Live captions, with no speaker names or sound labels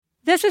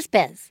This is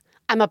Biz.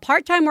 I'm a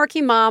part-time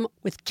working mom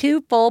with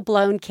 2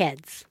 full-blown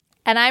kids.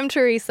 And I'm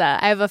Teresa.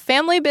 I have a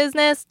family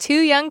business, 2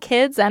 young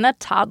kids, and a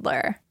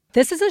toddler.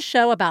 This is a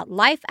show about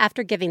life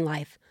after giving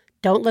life.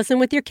 Don't listen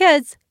with your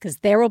kids, because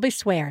there will be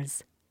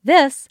swears.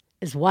 This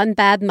is One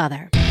Bad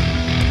Mother.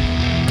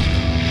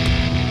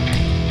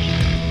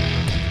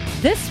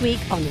 This week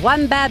on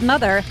One Bad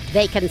Mother,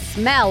 they can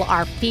smell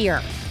our fear.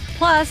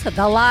 Plus,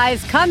 the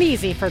lies come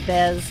easy for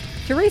Biz.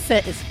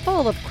 Teresa is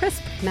full of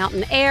crisp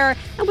mountain air,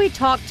 and we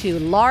talk to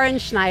Lauren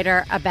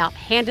Schneider about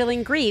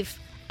handling grief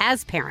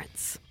as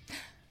parents.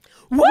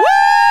 Woo!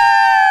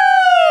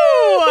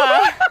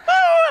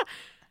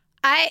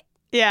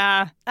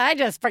 I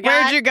just forgot.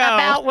 Where'd you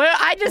go? Where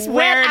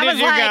did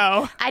you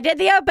go? I did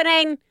the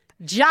opening.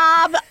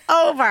 Job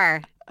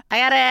over.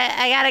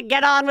 I gotta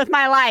get on with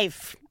my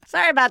life.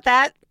 Sorry about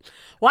that.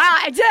 Wow,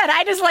 I did.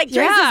 I just Teresa's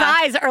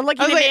eyes are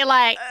looking at me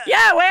like,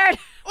 where'd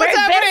what's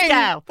happening? Biz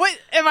go? What,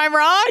 am I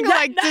wrong?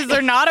 Is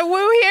there not a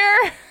woo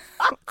here?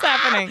 What's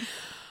happening?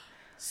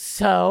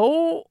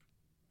 So,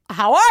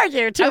 how are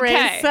you,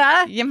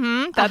 Teresa?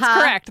 Okay. That's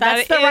correct.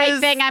 That's the right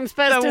thing I'm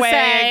supposed to say. The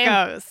way it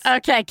goes.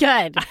 Okay,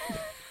 good.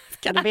 It's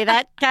going to be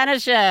that kind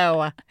of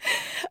show.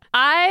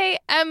 I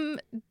am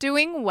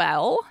doing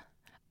well.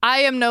 I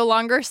am no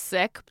longer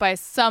sick by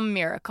some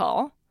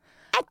miracle.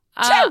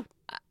 Achoo!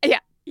 Yeah.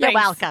 You're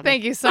welcome.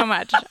 Thank you so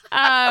much.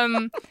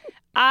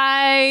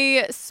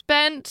 I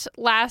spent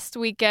last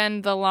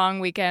weekend, the long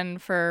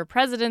weekend for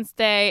President's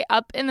Day,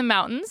 up in the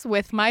mountains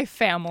with my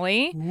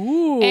family.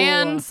 Ooh.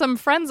 And some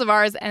friends of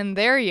ours and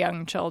their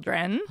young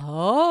children.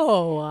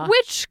 Oh.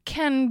 Which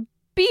can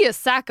be a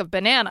sack of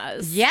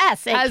bananas.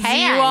 Yes, it as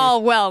can. you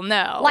all well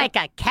know. Like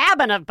a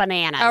cabin of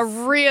bananas. A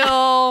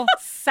real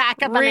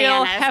sack of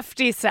real bananas.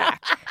 hefty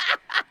sack.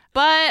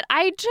 But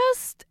I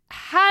just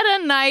had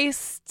a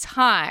nice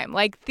time.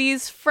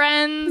 These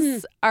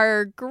friends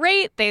are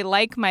great. They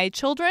like my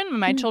children, and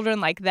my children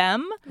like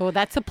them. Oh,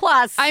 that's a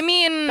plus. I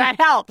mean, that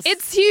helps.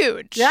 It's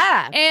huge.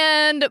 Yeah.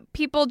 And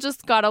people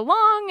just got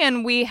along,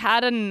 and we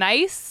had a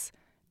nice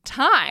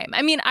time.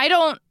 I mean, I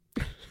don't,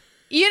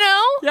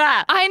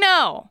 Yeah. I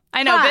know.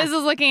 Huh. Biz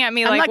is looking at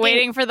me looking,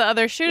 waiting for the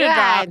other shoe to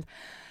drop.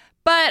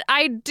 But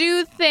I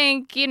do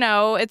think,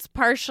 it's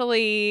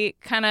partially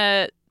kind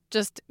of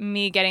just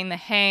me getting the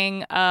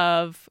hang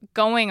of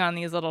going on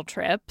these little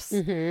trips.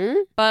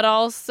 Mm-hmm. But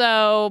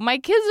also, my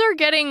kids are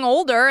getting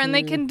older and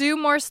they can do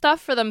more stuff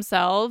for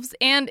themselves.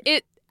 And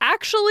it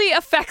actually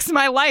affects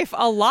my life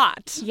a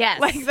lot.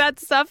 Yes. That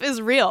stuff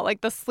is real.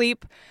 The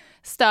sleep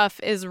stuff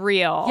is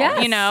real.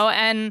 Yes.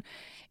 And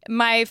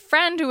my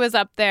friend who was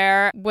up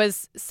there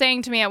was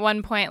saying to me at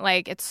one point,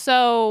 it's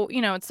so,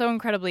 it's so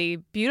incredibly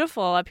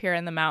beautiful up here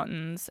in the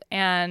mountains.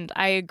 And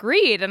I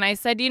agreed. And I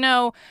said,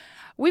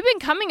 we've been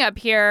coming up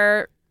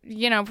here,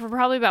 for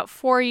probably about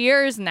 4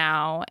 years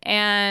now.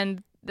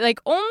 And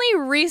only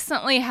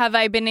recently have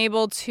I been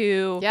able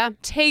to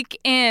take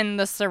in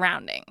the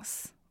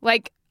surroundings,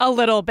 a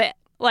little bit,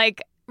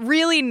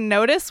 really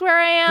notice where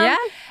I am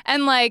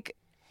and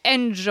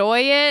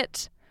enjoy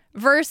it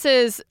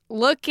versus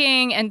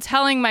looking and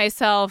telling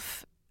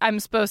myself I'm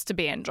supposed to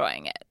be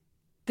enjoying it.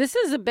 This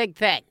is a big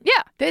thing.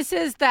 Yeah. This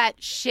is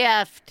that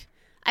shift.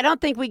 I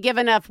don't think we give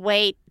enough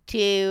weight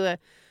to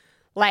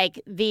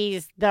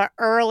the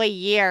early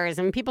years.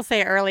 And when people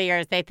say early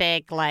years, they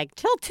think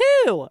till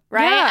 2,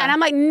 right? Yeah. And I'm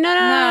like,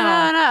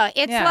 no.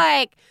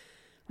 It's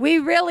we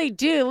really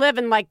do live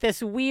in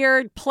this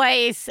weird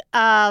place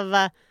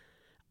of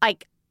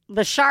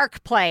the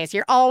shark place.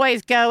 You're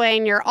always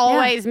going, you're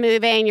always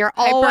moving, you're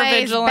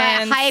always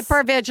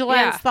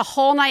hypervigilance the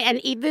whole night. And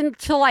even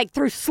till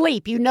through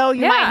sleep, you might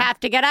have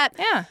to get up.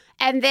 Yeah.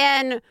 And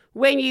then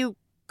when you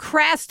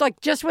crest,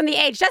 just when the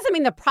age doesn't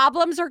mean the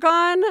problems are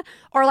gone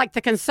or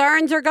the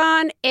concerns are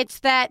gone. It's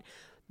that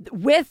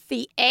with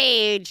the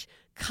age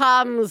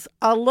comes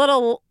a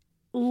little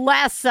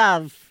less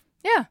of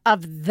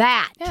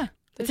that. Yeah.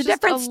 It's a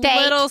different state.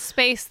 A little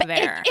space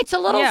there. It's a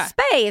little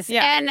space.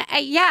 Yeah.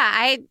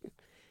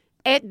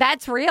 And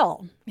that's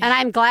real. Yeah. And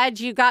I'm glad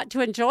you got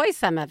to enjoy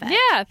some of it.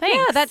 Yeah, thanks.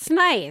 Yeah, that's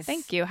nice.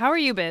 Thank you. How are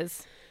you,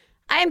 Biz?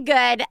 I'm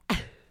good. I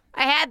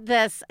had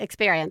this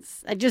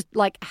experience. I just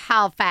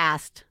how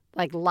fast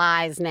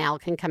lies now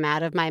can come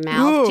out of my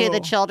mouth to the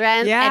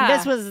children. Yeah.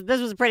 And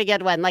this was a pretty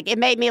good one. It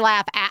made me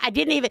laugh. I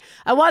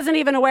wasn't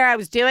even aware I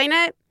was doing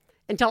it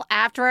until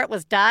after it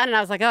was done. And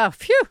I was like, oh,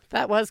 phew,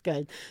 that was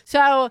good.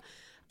 So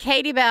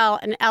Katie Bell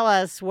and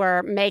Ellis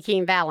were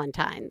making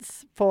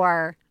Valentines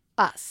for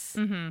us.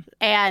 Mm-hmm.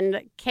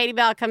 And Katie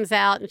Bell comes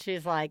out and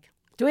she's like,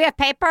 do we have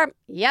paper?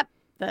 Yep.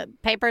 The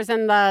paper's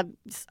in the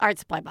art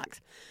supply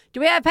box. Do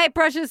we have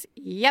paintbrushes?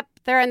 Yep.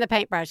 They're in the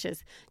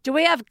paintbrushes. Do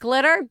we have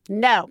glitter?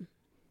 No.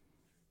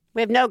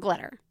 We have no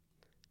glitter.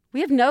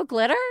 We have no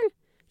glitter?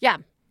 Yeah.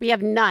 We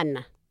have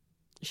none.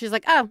 She's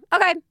like, oh,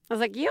 okay. I was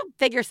like, you'll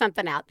figure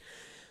something out.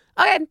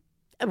 Okay.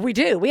 We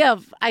do.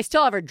 I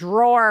still have a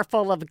drawer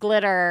full of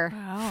glitter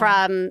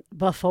from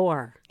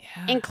before,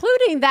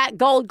 including that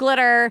gold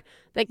glitter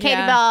that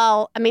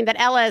that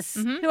Ellis,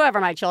 whoever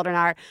my children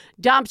are,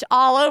 dumped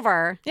all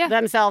over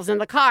themselves in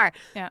the car.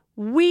 Yeah.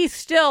 We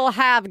still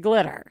have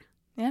glitter.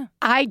 Yeah.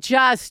 I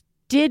just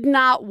did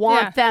not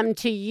want them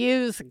to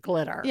use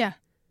glitter. Yeah.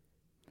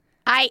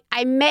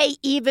 I may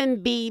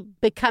even be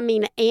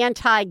becoming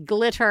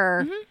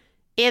anti-glitter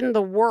in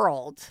the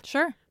world.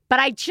 Sure. But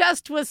I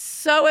just was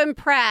so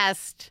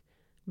impressed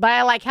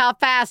by like how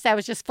fast I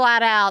was just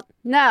flat out,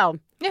 no,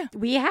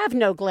 we have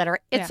no glitter.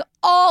 It's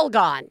all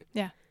gone.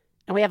 Yeah.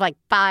 And we have like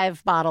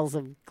 5 bottles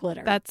of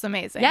glitter. That's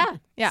amazing. Yeah.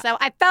 Yeah. So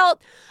I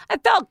felt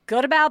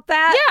good about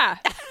that.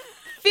 Yeah.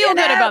 Feel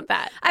good about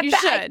that. You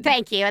should.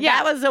 Thank you. And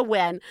that was a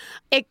win.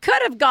 It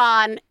could have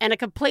gone in a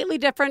completely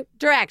different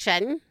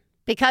direction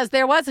because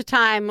there was a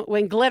time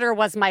when glitter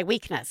was my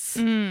weakness.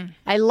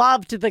 I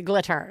loved the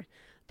glitter.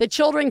 The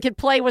children could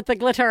play with the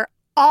glitter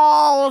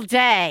all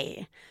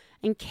day.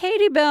 And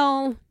Katie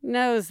Bell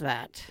knows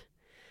that,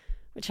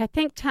 which I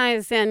think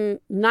ties in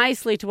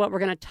nicely to what we're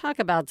going to talk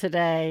about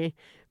today,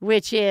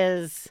 which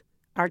is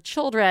our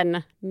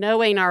children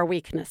knowing our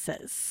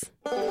weaknesses.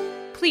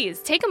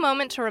 Please take a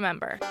moment to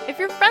remember, if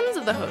you're friends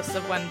of the hosts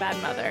of One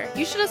Bad Mother,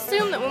 you should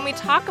assume that when we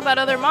talk about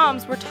other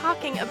moms, we're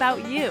talking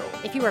about you.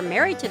 If you are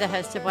married to the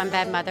host of One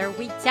Bad Mother,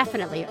 we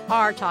definitely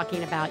are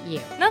talking about you.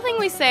 Nothing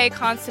we say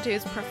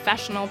constitutes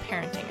professional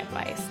parenting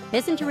advice.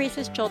 Biz and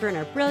Teresa's children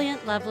are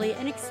brilliant, lovely,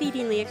 and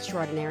exceedingly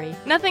extraordinary.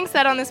 Nothing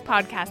said on this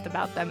podcast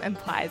about them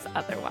implies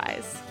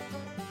otherwise.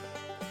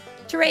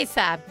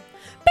 Teresa.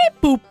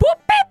 Beep, boop, boop,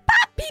 beep,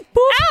 bop, beep,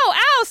 boop. Ow,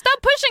 ow,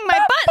 stop pushing my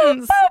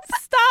buttons. Boop,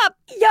 boop. Stop.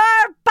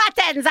 Your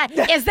buttons.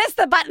 Is this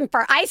the button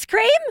for ice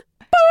cream?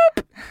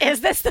 Boop. Is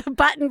this the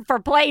button for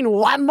playing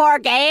one more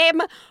game?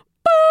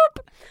 Boop.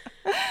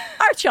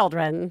 Our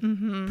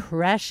children,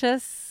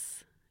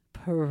 precious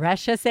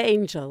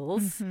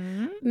angels,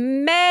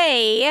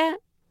 may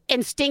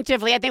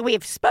instinctively, I think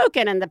we've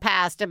spoken in the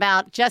past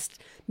about just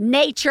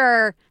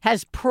nature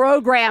has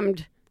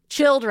programmed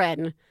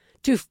children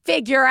to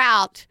figure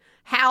out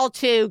how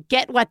to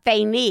get what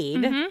they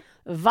need,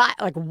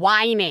 like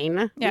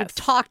whining. Yes. We've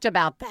talked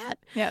about that.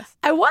 Yes.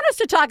 I want us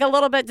to talk a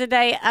little bit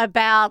today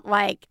about,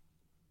 like,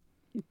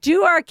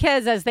 do our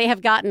kids, as they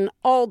have gotten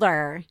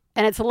older,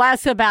 and it's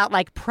less about,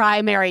 like,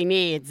 primary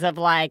needs of,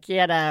 like,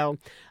 I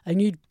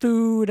need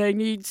food, I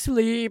need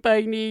sleep,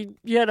 I need,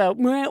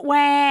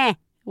 wah.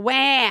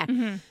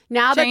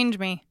 Now Change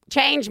me.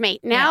 Change me.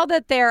 Now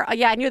that they're,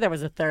 I knew there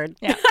was a third.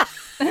 Yeah.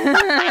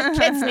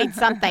 Kids need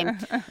something.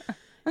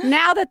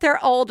 Now that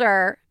they're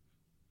older,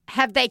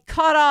 have they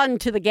caught on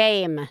to the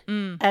game,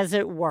 as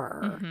it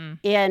were,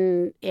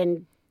 in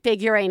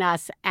figuring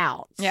us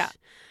out? Yeah.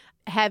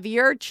 Have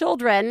your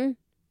children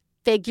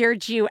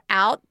figured you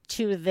out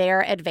to their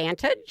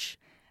advantage?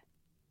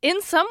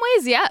 In some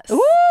ways, yes. Ooh!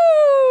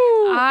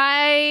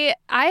 I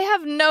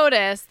have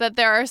noticed that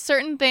there are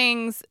certain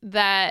things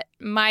that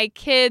my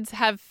kids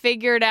have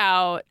figured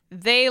out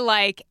they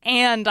like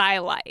and I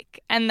like.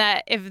 And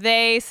that if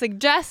they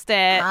suggest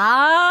it,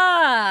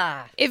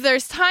 if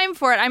there's time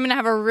for it, I'm going to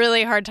have a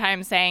really hard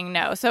time saying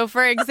no. So,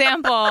 for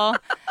example,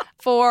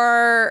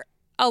 for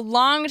a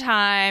long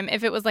time,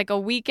 if it was like a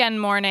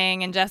weekend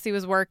morning and Jesse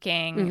was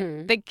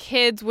working, the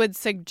kids would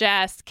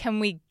suggest, can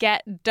we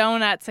get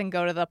donuts and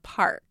go to the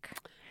park?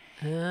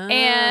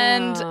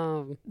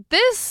 And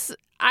this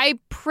I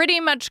pretty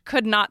much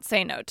could not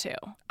say no to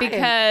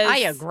because I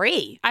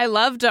agree. I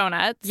love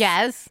donuts.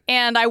 Yes.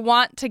 And I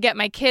want to get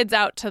my kids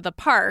out to the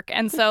park.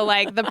 And so,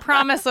 like, the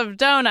promise of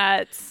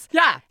donuts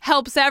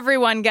helps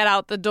everyone get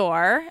out the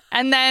door.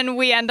 And then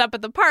we end up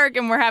at the park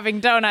and we're having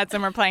donuts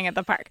and we're playing at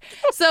the park.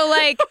 So,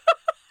 like...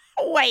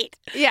 Wait.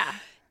 Yeah.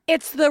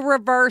 It's the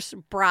reverse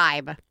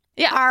bribe.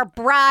 Yeah. Our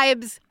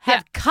bribes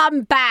have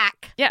come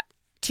back. Yeah.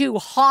 To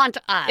haunt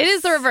us. It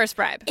is the reverse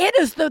bribe. It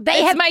is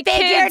they have my figured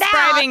kids out.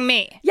 bribing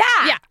me. Yeah.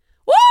 Yeah.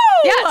 Woo!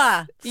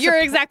 Yes. You're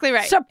exactly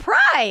right.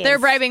 Surprise. They're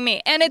bribing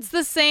me. And it's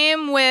the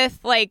same with,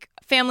 like,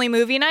 family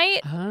movie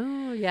night.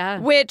 Oh, yeah.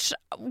 Which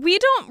we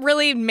don't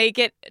really make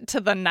it to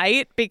the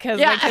night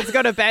because my kids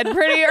go to bed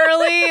pretty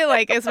early,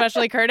 like,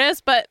 especially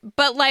Curtis. But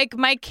like,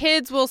 my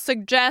kids will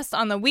suggest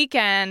on the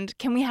weekend,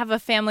 can we have a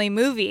family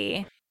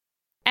movie?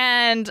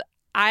 And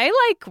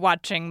I like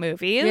watching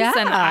movies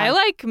and I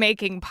like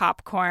making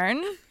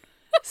popcorn.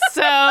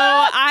 So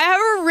I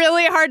have a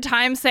really hard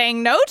time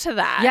saying no to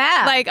that.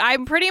 Yeah. Like,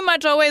 I'm pretty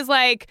much always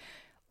like,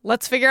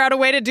 let's figure out a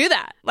way to do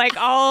that. Like,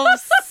 I'll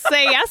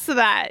say yes to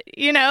that,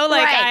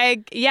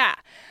 Like,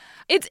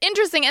 It's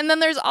interesting. And then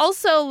there's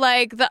also,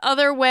 like, the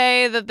other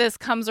way that this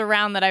comes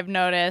around that I've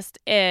noticed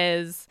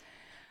is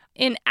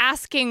in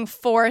asking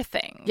for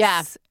things.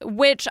 Yeah.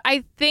 Which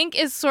I think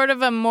is sort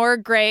of a more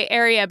gray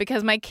area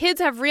because my kids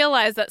have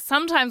realized that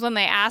sometimes when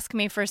they ask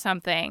me for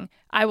something,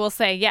 I will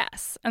say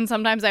yes. And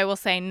sometimes I will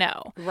say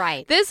no.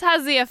 Right. This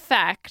has the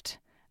effect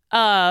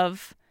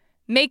of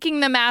making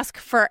them ask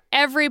for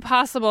every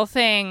possible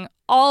thing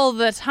all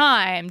the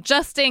time,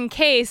 just in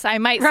case I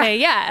might say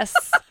yes.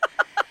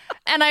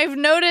 And I've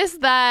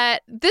noticed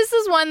that this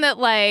is one that,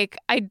 like,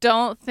 I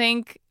don't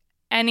think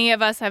any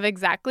of us have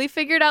exactly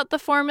figured out the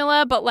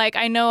formula, but, like,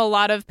 I know a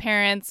lot of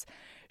parents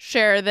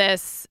share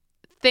this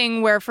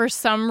thing where for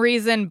some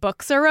reason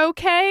books are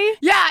okay.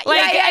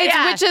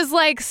 Which is,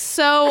 like,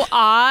 so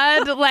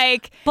odd.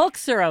 Like,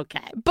 books are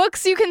okay.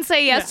 Books you can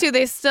say yes to.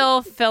 They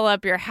still fill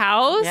up your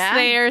house. Yeah.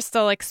 They are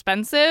still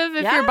expensive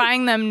if you're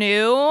buying them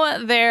new.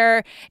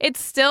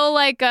 It's still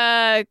like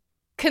a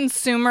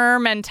consumer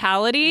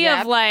mentality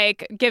of,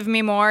 like, give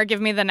me more,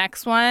 give me the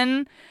next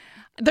one.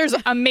 There's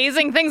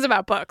amazing things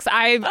about books.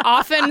 I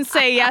often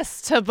say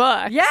yes to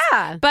books.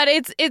 Yeah. But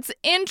it's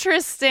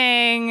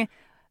interesting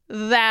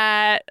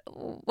that,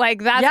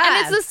 like, that's,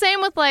 and it's the same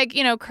with, like,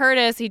 you know,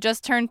 Curtis. He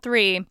just turned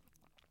 3.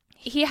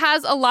 He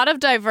has a lot of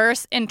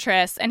diverse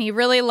interests, and he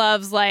really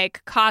loves,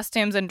 like,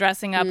 costumes and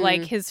dressing up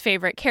like his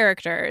favorite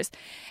characters.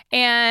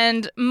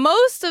 And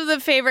most of the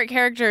favorite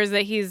characters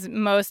that he's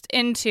most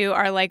into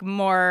are, like,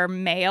 more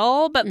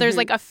male, but there's,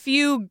 like, a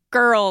few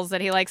girls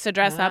that he likes to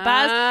dress up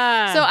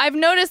as. So I've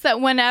noticed that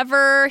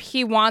whenever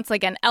he wants,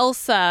 like, an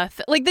Elsa,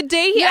 like, the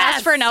day he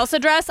asked for an Elsa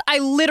dress, I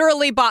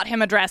literally bought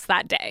him a dress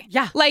that day.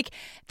 Yeah. Like,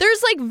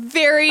 there's, like,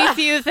 very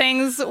few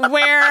things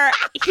where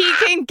he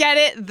can get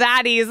it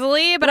that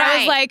easily, but I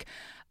was like,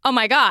 oh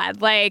my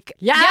God, like,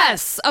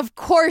 yes, of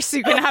course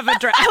you can have a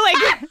dress.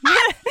 Like,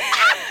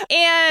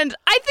 and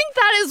I think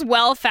that is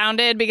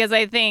well-founded because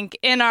I think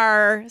in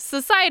our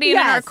society and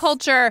in our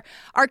culture,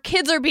 our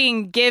kids are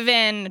being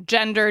given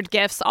gendered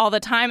gifts all the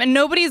time, and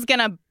nobody's going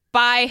to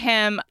buy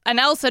him an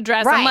Elsa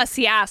dress unless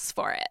he asks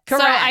for it.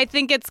 Correct. So I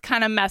think it's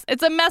kind of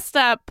it's a messed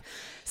up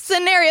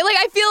scenario. Like,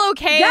 I feel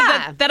okay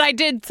that I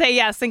did say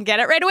yes and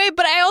get it right away,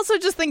 but I also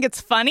just think it's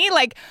funny.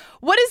 Like,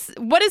 what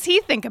does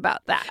he think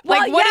about that? Well,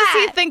 like, what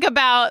does he think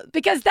about?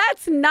 Because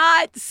that's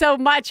not so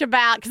much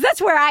about, because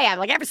that's where I am.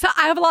 Like, I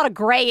have a lot of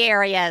gray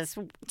areas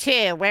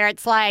too, where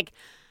it's like,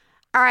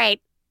 all right,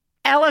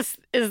 Ellis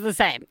is the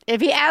same.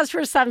 If he asks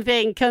for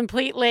something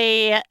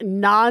completely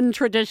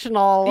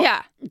non-traditional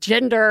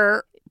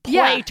gender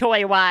play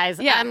toy wise,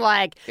 I'm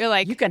like, you're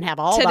like, you can have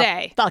all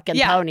today. the fucking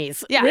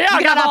ponies. Yeah, we're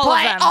you gonna all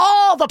play of them.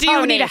 all the Do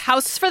ponies. you need a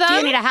house for them? Do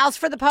you need a house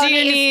for the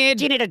ponies?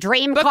 Do you need a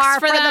dream books car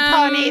for the them?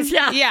 ponies?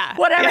 Yeah.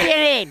 Whatever you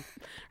need.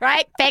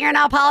 Right?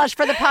 Fingernail polish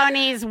for the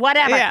ponies,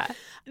 whatever. Yeah.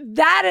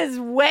 That is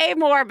way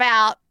more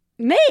about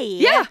me.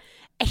 Yeah.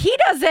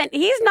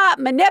 He's not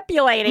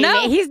manipulating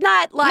me. He's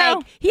not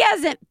like, he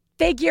hasn't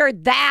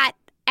figured that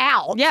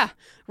out. Yeah.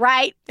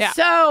 Right? Yeah.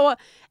 So,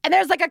 and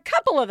there's like a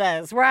couple of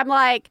those where I'm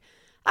like,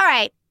 all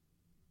right,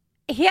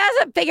 he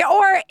hasn't figured,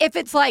 or if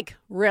it's like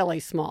really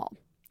small.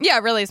 Yeah,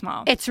 really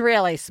small. It's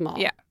really small.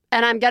 Yeah.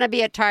 And I'm going to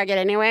be at Target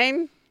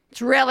anyway.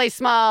 It's really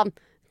small.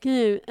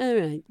 Okay, all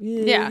right.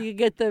 Yeah. You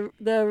get the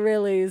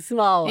really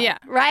small one. Yeah.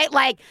 Right?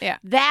 Like, yeah.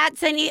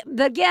 That's,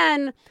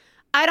 again,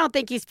 I don't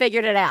think he's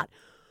figured it out.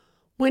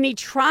 When he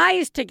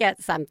tries to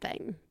get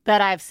something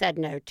that I've said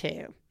no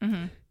to,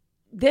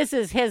 this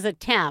is his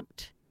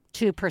attempt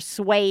to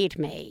persuade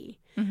me.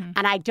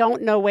 And I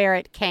don't know where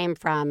it came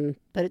from,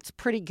 but it's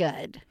pretty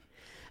good.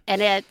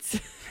 And it's,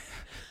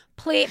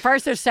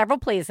 first there's several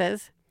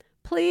pleases.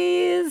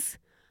 Please,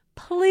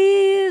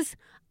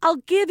 I'll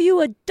give you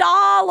 $1.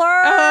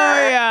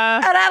 Oh, yeah.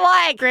 And I'm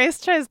like, Grace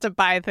tries to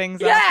buy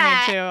things off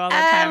me, too, all the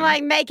time. And I'm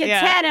like, make it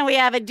 10 and we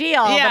have a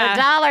deal. But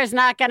 $1's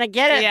not going to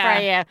get it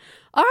for you.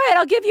 All right,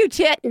 I'll give you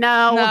 10.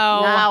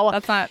 No.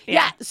 That's not.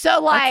 Yeah.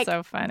 So, like, that's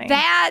so funny.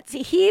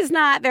 He's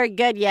not very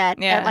good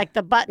yet at, like,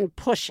 the button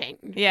pushing.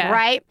 Yeah.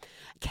 Right?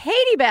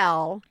 Katie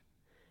Bell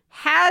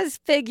has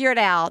figured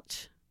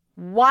out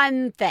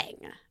one thing,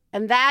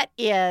 and that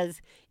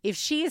is if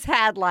she's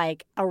had,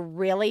 like, a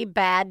really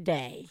bad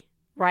day,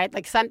 right?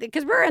 Like something,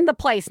 because we're in the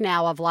place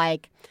now of,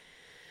 like,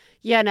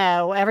 you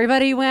know,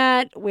 everybody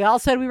went, we all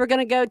said we were going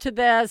to go to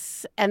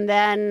this, and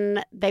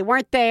then they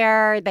weren't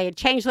there. They had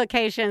changed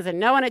locations, and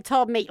no one had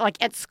told me,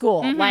 like, at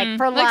school, like,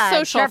 for like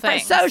lunch social or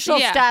things. for social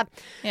stuff.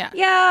 Yeah.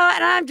 Yeah,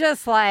 and I'm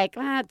just like,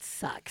 that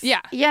sucks.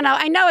 Yeah. You know,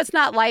 I know it's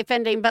not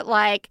life-ending, but,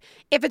 like,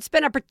 if it's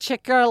been a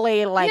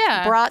particularly, like,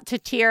 brought to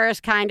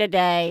tears kind of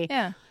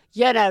day,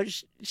 you know,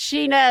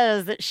 she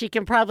knows that she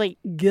can probably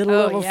get a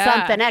little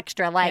something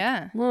extra, like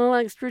a little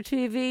extra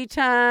TV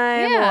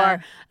time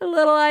or a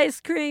little ice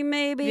cream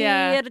maybe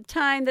at a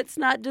time that's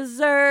not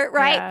dessert,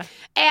 right? Yeah.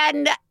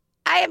 And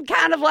I am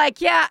kind of like,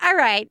 all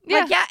right.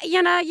 Like,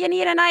 you know, you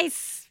need a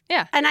nice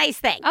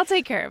thing. I'll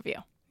take care of you.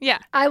 Yeah.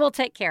 I will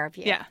take care of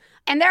you. Yeah.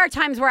 And there are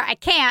times where I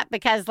can't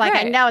because, like,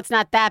 I know it's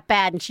not that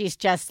bad and she's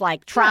just,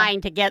 like,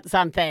 trying to get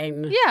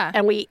something. Yeah.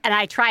 And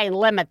I try and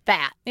limit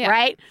that,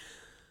 right?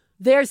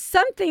 There's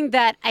something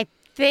that I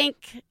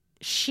think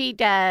she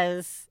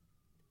does,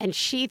 and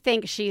she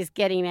thinks she's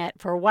getting it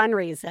for one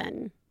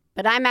reason,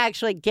 but I'm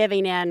actually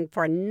giving in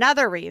for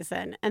another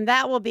reason, and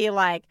that will be,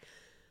 like,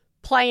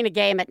 playing a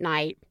game at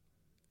night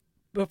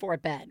before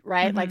bed,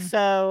 right? Like,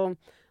 so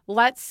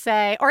let's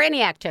say, or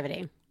any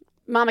activity.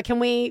 Mama, can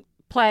we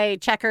play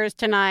checkers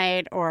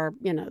tonight or,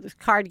 you know, this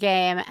card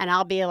game? And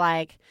I'll be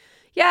like,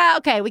 yeah,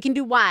 okay, we can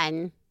do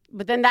one,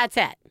 but then that's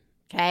it,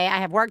 okay? I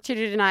have work to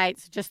do tonight,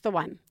 so just the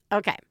one.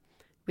 Okay.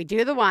 We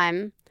do the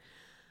one.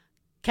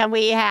 Can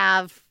we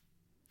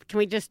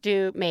just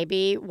do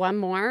maybe one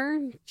more?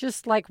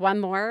 Just like one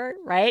more,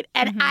 right?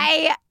 And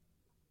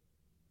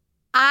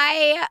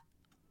I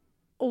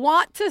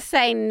want to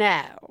say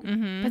no,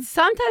 but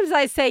sometimes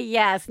I say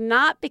yes,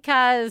 not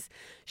because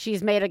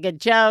she's made a good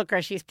joke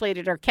or she's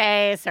pleaded her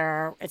case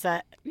or it's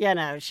a,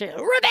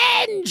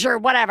 revenge or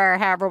whatever,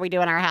 however we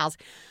do in our house.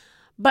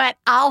 But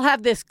I'll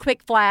have this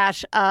quick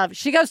flash of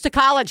she goes to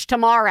college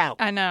tomorrow.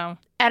 I know.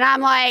 And I'm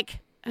like,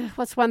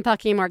 what's one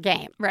fucking more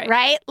game?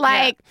 Right?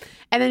 Like,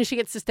 and then she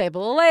gets to stay a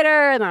little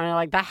later and then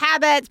like the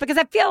habits, because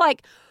I feel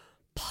like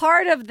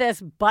part of this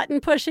button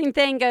pushing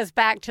thing goes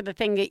back to the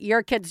thing that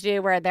your kids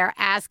do where they're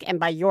asked, and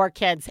by your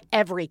kids,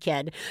 every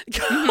kid,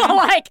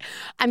 like,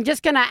 I'm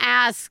just going to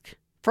ask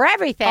for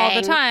everything. All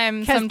the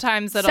time.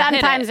 Sometimes I'll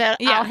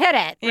hit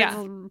it.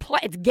 Yeah.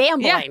 It's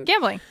gambling. Yeah,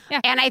 gambling.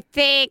 Yeah. And I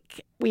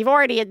think we've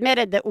already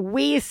admitted that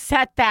we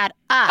set that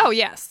up. Oh,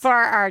 yes. For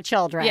our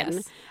children.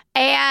 Yes.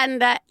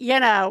 And,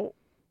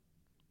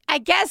 I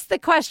guess the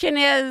question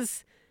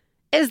is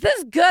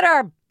this good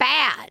or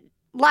bad?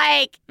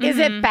 Like, is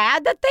it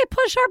bad that they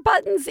push our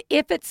buttons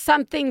if it's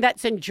something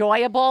that's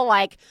enjoyable,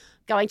 like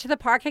going to the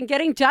park and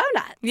getting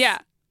donuts? Yeah.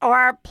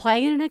 Or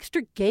playing an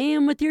extra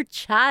game with your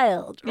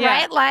child, right?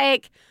 Yeah.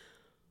 Like,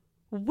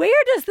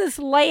 where does this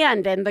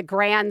land in the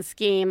grand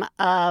scheme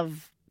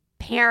of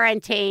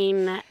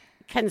parenting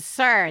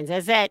concerns?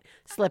 Is it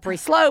slippery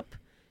slope?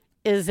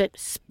 Is it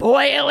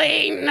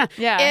spoiling?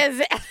 Yeah.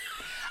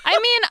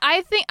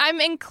 I think I'm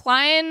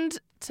inclined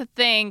to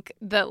think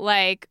that,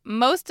 like,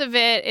 most of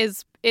it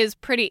is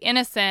pretty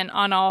innocent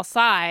on all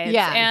sides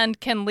and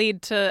can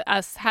lead to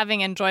us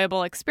having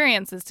enjoyable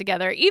experiences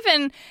together.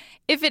 Even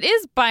if it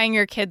is buying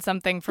your kid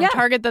something from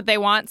Target that they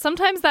want,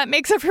 sometimes that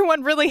makes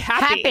everyone really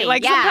happy.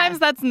 Like, sometimes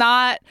that's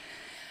not.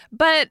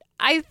 But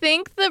I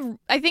think the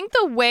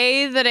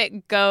way that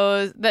it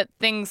goes, that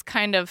things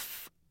kind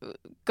of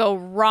go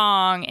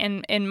wrong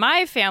in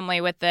my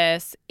family with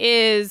this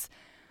is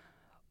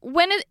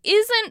when it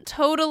isn't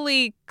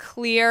totally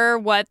clear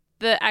what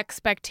the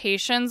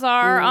expectations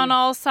are on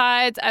all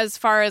sides as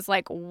far as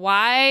like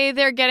why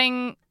they're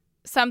getting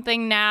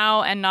something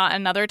now and not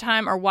another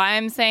time, or why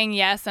I'm saying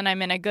yes and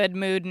I'm in a good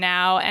mood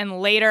now and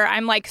later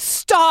I'm like,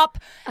 stop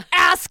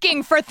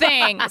asking for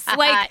things.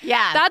 Like,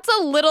 that's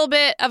a little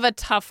bit of a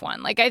tough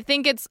one. Like, I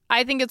think it's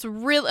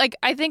really, like,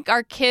 I think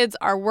our kids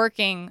are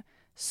working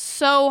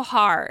so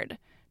hard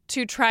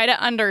to try to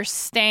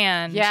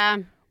understand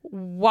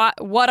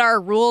what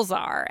our rules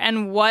are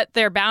and what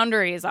their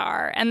boundaries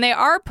are. And they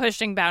are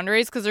pushing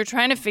boundaries because they're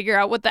trying to figure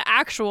out what the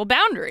actual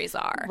boundaries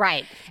are.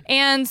 Right.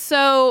 And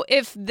so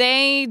if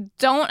they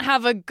don't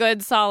have a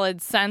good, solid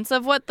sense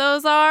of what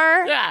those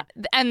are,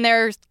 and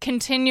they're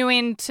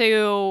continuing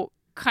to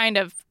kind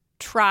of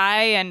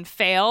try and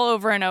fail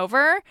over and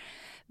over,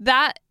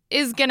 that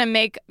is going to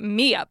make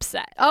me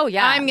upset. Oh,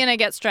 yeah. I'm going to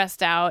get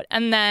stressed out.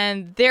 And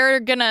then they're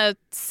going to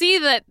see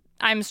that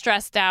I'm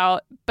stressed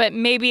out, but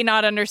maybe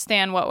not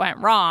understand what went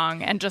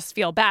wrong and just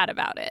feel bad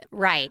about it.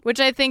 Right.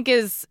 Which I think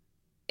is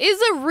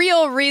a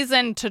real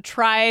reason to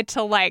try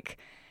to, like,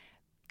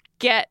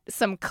 get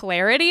some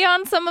clarity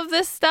on some of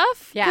this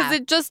stuff. Yeah. Because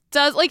it just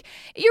does, like,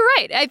 you're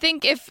right. I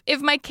think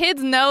if my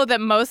kids know that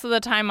most of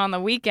the time on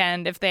the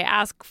weekend, if they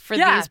ask for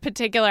these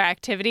particular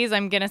activities,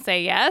 I'm going to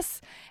say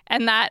yes.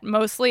 And that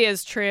mostly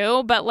is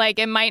true. But, like,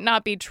 it might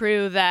not be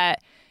true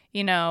that,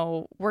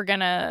 we're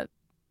going to,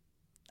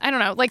 I don't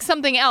know, like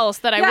something else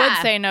that I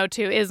would say no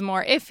to is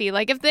more iffy.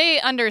 Like, if they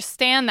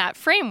understand that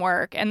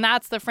framework and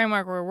that's the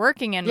framework we're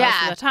working in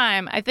most of the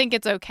time, I think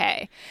it's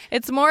okay.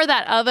 It's more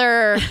that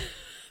other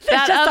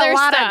There's just a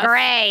lot of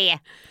gray.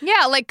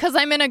 Yeah, like, because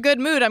I'm in a good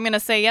mood, I'm going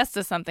to say yes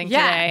to something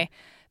today.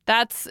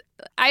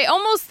 I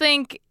almost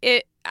think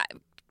it,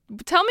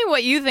 tell me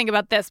what you think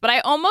about this, but I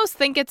almost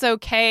think it's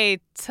okay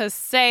to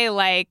say,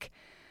 like,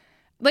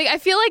 I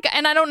feel like,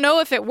 and I don't know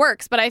if it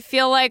works, but I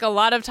feel like a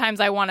lot of times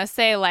I want to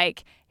say,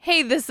 like,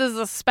 hey, this is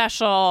a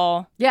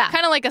special,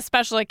 kind of like a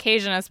special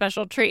occasion, a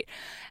special treat,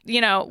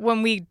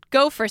 when we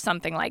go for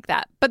something like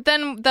that. But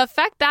then the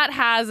effect that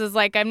has is,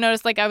 like, I've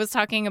noticed, like I was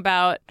talking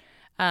about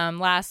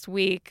last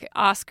week,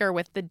 Oscar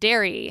with the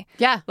dairy.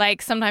 Yeah.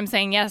 Like, sometimes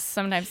saying yes,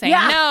 sometimes saying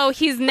no.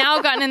 He's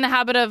now gotten in the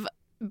habit of,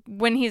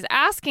 when he's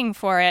asking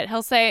for it,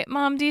 he'll say,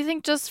 Mom, do you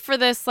think just for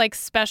this, like,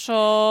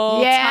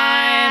 special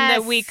time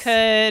that we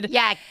could?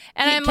 Yeah.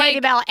 And I'm Katie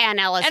like, Bell and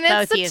Ellis and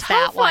both it's a use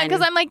tough that one. because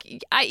I'm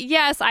like,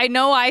 yes, I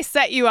know I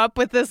set you up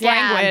with this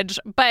language,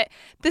 but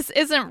this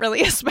isn't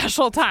really a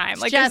special time.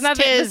 Like, just there's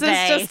nothing. Tuesday.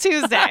 This is just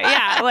Tuesday.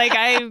 Yeah. Like,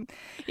 and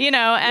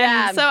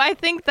so I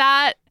think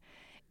that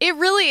it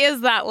really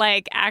is that,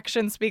 like,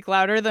 actions speak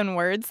louder than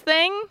words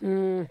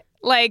thing.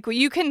 Like,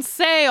 you can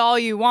say all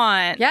you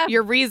want,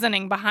 your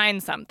reasoning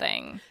behind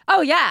something. Oh,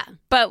 yeah.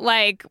 But,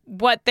 like,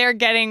 what they're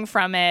getting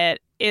from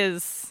it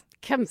is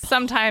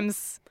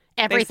sometimes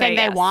everything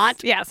they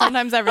want. Yeah,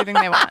 sometimes everything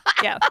they want.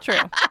 Yeah, true.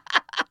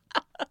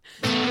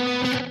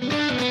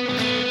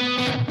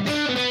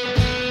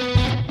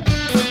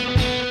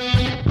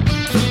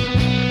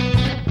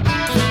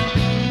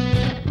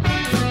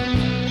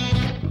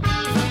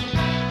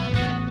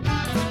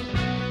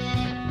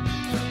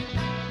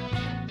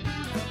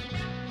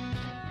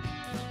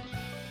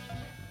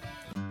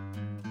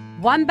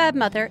 One Bad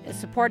Mother is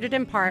supported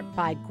in part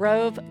by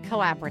Grove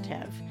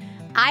Collaborative.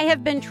 I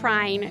have been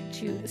trying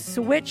to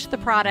switch the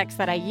products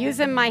that I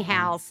use in my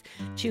house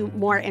to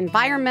more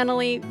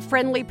environmentally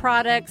friendly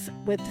products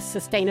with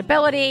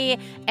sustainability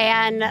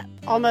and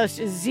almost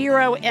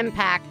zero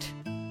impact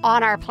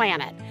on our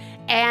planet.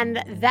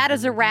 And that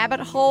is a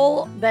rabbit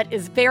hole that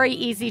is very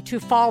easy to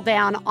fall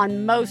down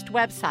on most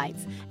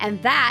websites.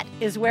 And that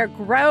is where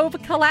Grove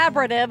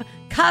Collaborative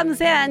comes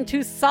in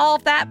to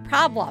solve that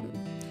problem.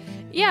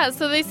 Yeah,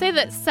 so they say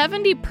that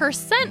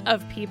 70%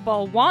 of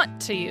people want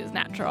to use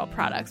natural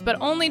products, but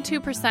only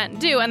 2%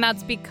 do, and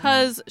that's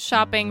because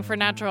shopping for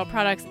natural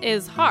products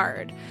is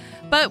hard.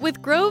 But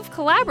with Grove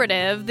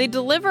Collaborative, they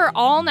deliver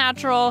all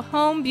natural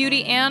home,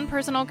 beauty, and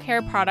personal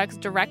care products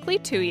directly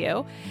to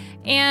you,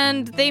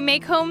 and they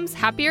make homes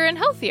happier and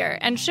healthier,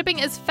 and shipping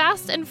is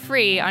fast and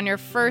free on your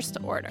first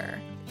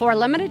order. For a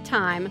limited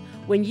time,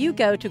 when you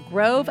go to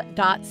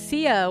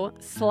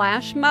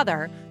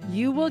grove.co/mother,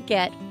 you will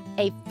get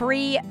a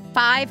free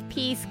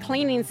 5-piece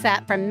cleaning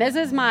set from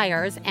Mrs.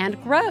 Meyer's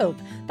and Grove.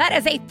 That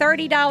is a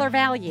 $30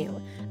 value.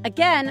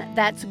 Again,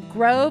 that's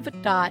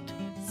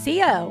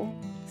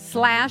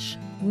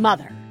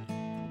grove.co/mother.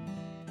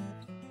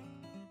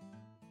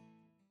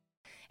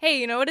 Hey,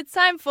 you know what it's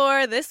time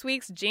for? This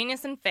week's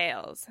Genius and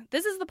Fails.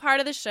 This is the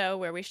part of the show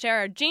where we share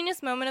our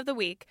genius moment of the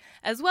week,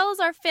 as well as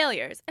our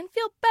failures, and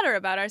feel better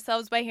about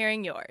ourselves by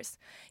hearing yours.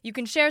 You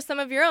can share some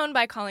of your own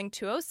by calling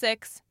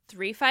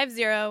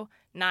 206-350-9485.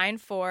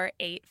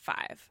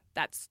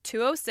 That's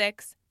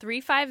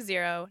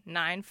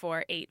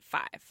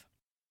 206-350-9485.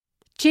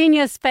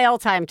 Genius fail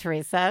time,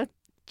 Teresa.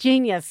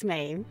 Genius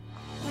me.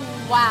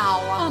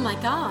 Wow. Oh my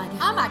God.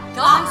 Oh my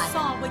God. I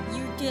saw what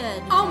you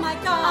did. Oh my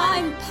God.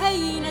 I'm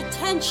paying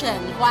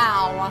attention.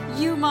 Wow.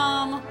 You,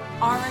 Mom,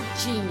 are a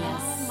genius.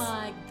 Oh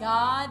my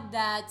God,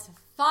 that's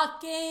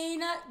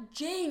fucking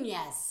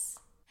genius.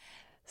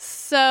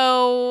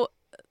 So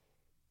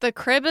the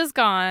crib is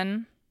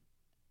gone,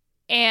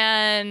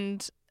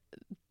 and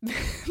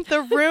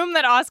the room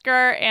that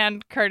Oscar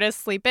and Curtis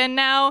sleep in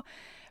now,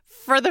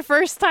 for the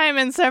first time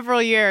in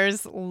several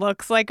years,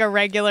 looks like a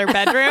regular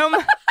bedroom.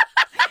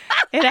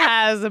 It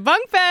has a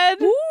bunk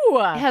bed. Ooh.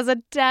 It has a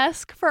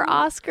desk for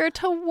Oscar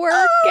to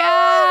work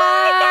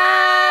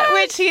at,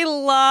 which he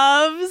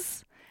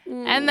loves.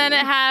 And then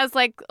it has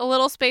like a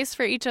little space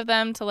for each of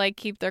them to like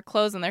keep their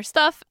clothes and their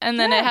stuff. And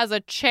then it has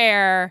a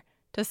chair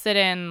to sit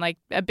in, like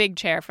a big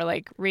chair for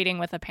like reading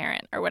with a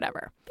parent or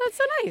whatever. That's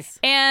so nice.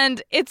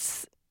 And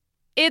it's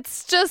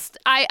just,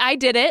 I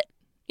did it.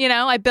 You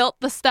know, I built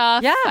the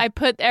stuff. Yeah. I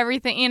put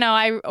everything, you know,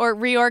 I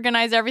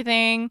reorganized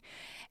everything.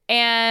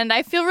 And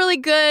I feel really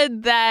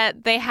good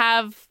that they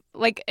have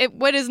like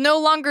what is no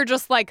longer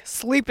just like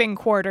sleeping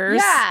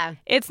quarters. Yeah.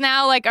 It's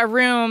now like a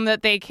room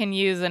that they can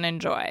use and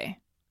enjoy.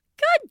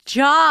 Good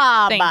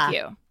job. Thank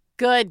you.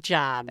 Good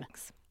job.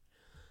 Thanks.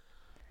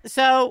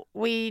 So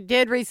we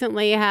did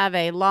recently have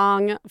a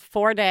long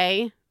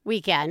 4-day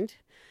weekend,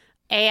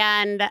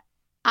 and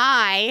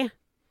I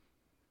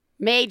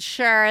made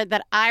sure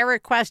that I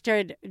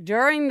requested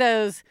during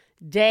those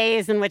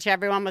days in which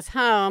everyone was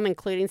home,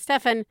 including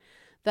Stefan,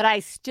 that I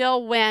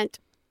still went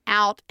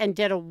out and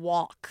did a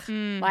walk.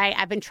 Right?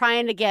 I've been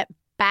trying to get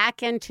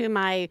back into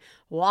my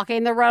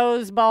walking the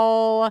Rose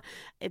Bowl.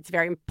 It's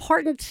very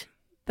important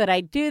that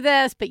I do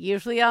this, but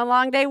usually on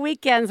long day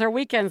weekends or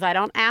weekends, I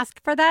don't ask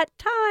for that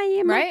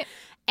time. Right.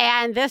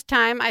 And this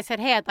time I said,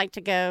 hey, I'd like to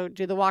go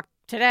do the walk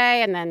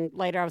today. And then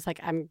later I was like,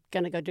 I'm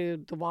going to go do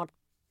the walk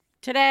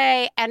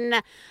today.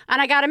 And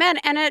I got him in,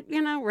 and it,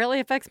 you know, really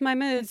affects my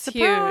mood. It's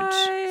Surprise.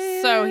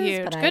 huge. So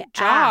huge. But Good I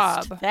job.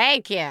 asked.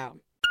 Thank you.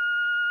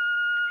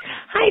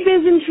 Hi,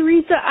 Biz and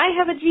Teresa. I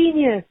have a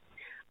genius.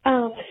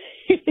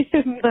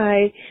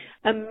 My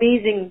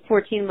amazing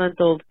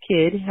 14-month-old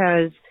kid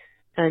has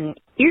an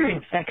ear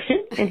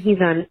infection, and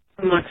he's on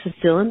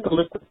amoxicillin, the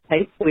liquid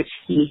type, which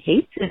he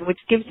hates and which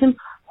gives him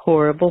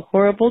horrible,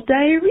 horrible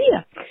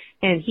diarrhea.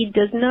 And he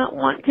does not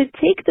want to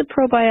take the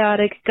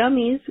probiotic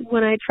gummies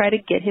when I try to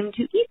get him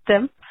to eat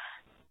them,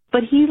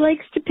 but he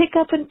likes to pick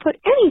up and put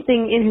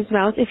anything in his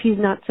mouth if he's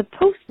not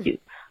supposed to.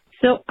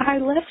 So I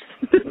left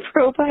the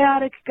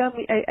probiotic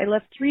gummy, I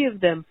left 3 of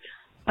them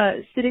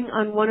sitting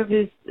on one of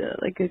his,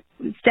 like a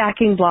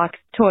stacking block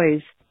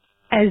toys,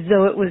 as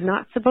though it was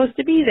not supposed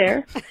to be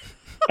there.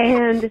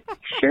 And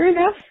sure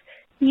enough,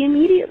 he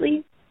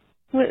immediately,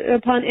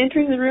 upon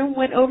entering the room,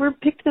 went over,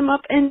 picked them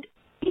up, and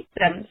ate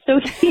them. So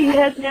he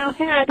has now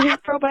had his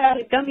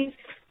probiotic gummies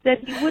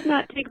that he would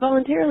not take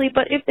voluntarily,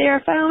 but if they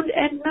are found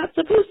and not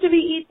supposed to be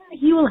eaten,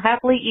 he will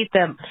happily eat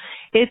them.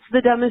 It's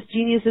the dumbest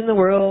genius in the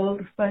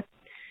world, but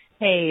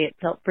hey, it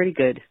felt pretty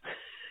good.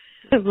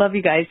 I love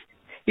you guys.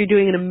 You're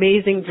doing an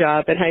amazing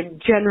job, and I'm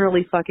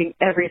generally fucking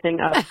everything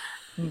up.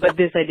 But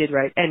this I did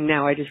right, and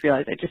now I just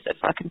realized I just said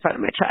fuck in front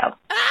of my child.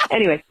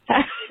 Anyway,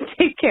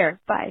 take care.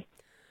 Bye.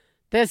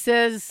 This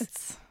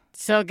is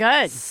so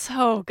good.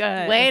 So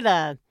good. Way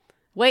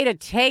to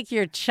take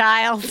your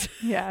child's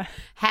Yeah.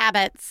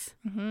 habits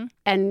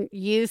and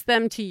use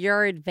them to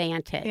your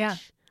advantage. Yeah.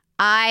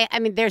 I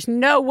mean, there's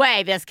no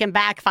way this can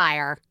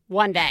backfire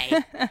one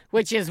day,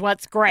 which is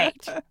what's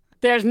great.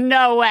 There's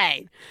no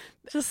way.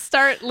 Just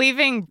start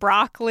leaving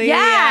broccoli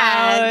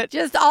Yeah, out.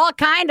 just all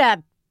kind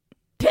of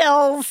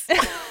pills.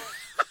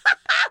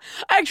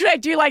 Actually, I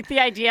do like the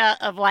idea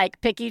of like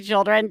picky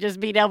children just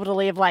being able to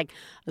leave like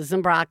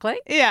some broccoli.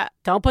 Yeah.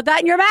 Don't put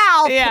that in your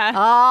mouth. Yeah.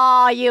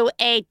 Oh, you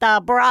ate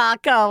the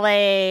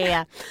broccoli.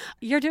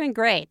 You're doing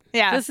great.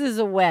 Yeah. This is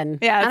a win.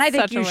 Yeah, and I it's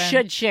think such a you win.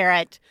 should share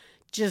it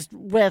just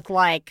with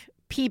like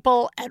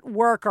people at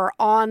work or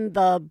on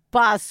the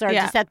bus or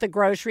Yeah. just at the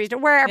grocery store,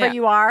 wherever Yeah.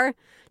 you are.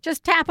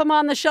 Just tap them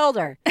on the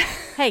shoulder.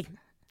 Hey,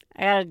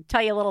 I got to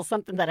tell you a little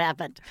something that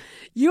happened.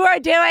 You are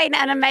doing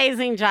an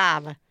amazing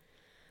job.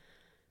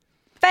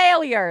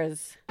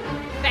 Failures.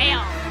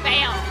 Fail,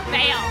 fail,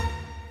 fail,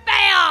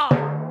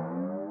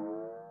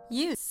 fail.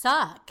 You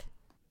suck.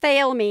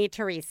 Fail me,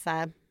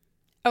 Teresa.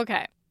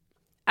 Okay.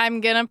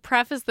 I'm going to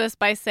preface this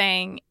by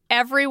saying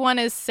everyone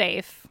is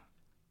safe.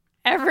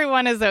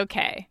 Everyone is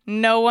okay.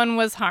 No one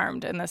was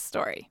harmed in this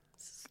story.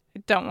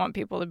 I don't want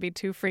people to be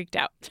too freaked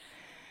out.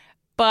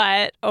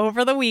 But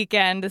over the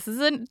weekend, this is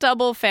a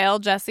double fail.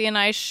 Jesse and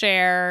I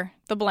share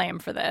the blame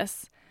for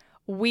this.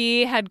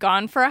 We had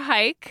gone for a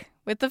hike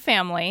with the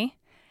family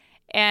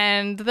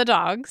and the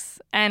dogs,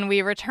 and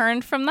we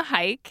returned from the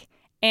hike,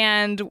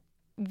 and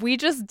we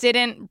just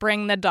didn't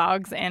bring the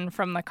dogs in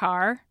from the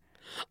car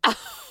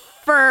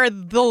for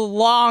the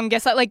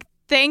longest. Like,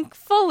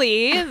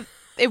 thankfully,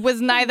 it was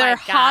neither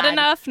hot God.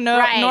 enough,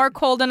 nor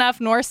cold enough,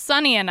 nor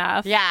sunny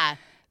enough Yeah.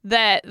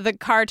 that the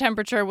car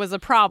temperature was a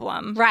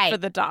problem Right. for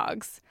the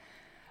dogs.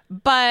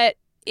 But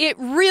it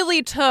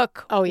really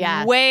took Oh,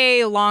 yeah.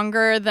 way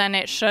longer than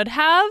it should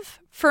have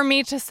for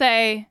me to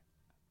say,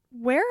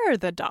 where are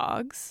the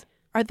dogs?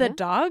 Are the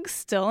dogs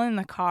still in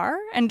the car?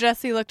 And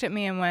Jesse looked at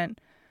me and went,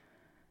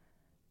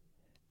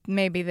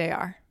 maybe they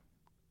are.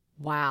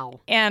 Wow.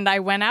 And I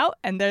went out,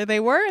 and there they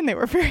were, and they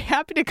were very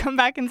happy to come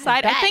back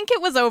inside. I bet. think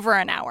it was over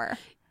an hour.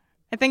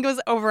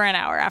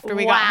 After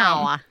we got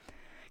home. Wow.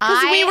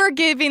 Because we were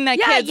giving the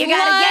kids you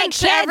gotta get lunch.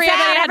 kids Everybody out,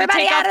 had to everybody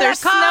take out off of their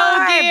the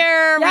car. snow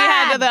gear. We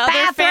had the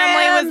other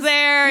family was bathrooms.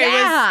 there.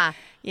 Yeah.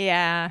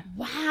 Yeah.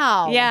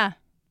 Wow. Yeah.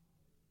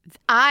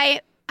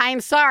 I'm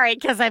sorry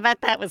because I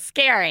bet that was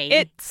scary.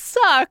 It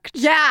sucked.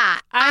 Yeah.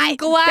 I'm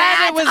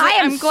glad it was. I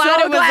am I'm glad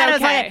so it was glad it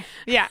was okay. like-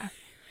 Yeah.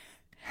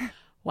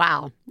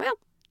 Wow. Well,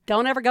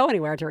 don't ever go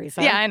anywhere,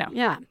 Teresa. Yeah, I know.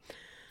 Yeah.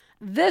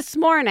 This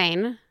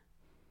morning,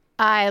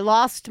 I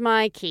lost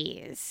my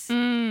keys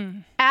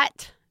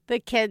at the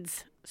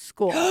kids'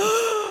 school.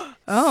 Oh,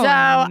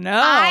 So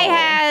no. I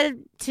had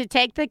to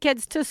take the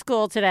kids to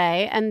school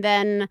today, and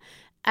then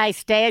I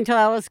stay until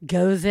Ellis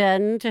goes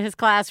into his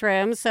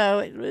classroom,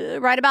 so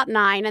right about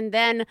 9, and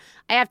then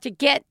I have to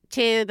get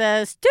to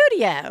the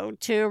studio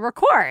to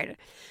record,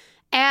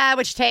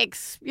 which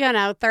takes,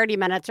 30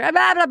 minutes or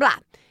blah, blah, blah.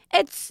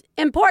 It's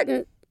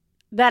important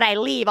that I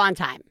leave on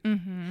time.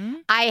 Mm-hmm.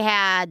 I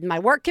had my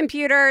work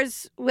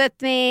computers with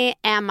me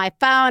and my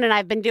phone, and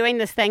I've been doing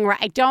this thing where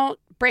I don't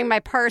bring my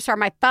purse or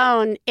my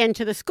phone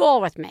into the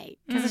school with me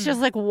because it's just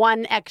like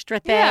one extra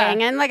thing.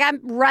 Yeah. And like I'm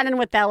running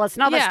with Ellis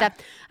and all this Yeah. stuff.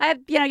 I,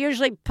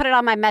 usually put it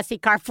on my messy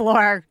car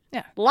floor,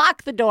 Yeah.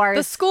 lock the doors.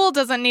 The school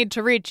doesn't need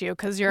to reach you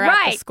because you're at the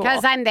Right, school.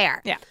 because I'm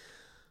there. Yeah.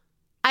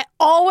 I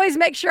always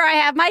make sure I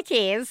have my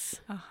keys.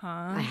 Uh-huh.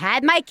 I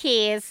had my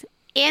keys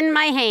in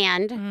my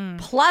hand,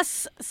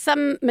 plus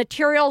some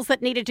materials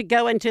that needed to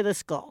go into the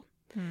school.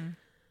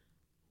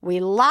 We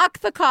lock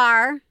the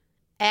car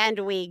and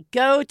we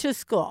go to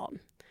school.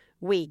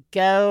 We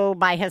go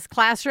by his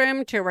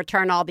classroom to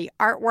return all the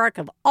artwork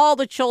of all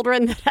the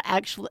children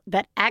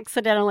that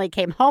accidentally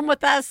came home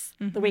with us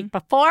the week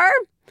before.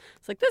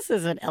 It's like, this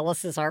isn't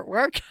Ellis's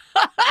artwork.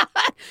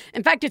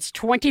 In fact, it's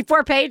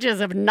 24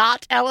 pages of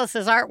not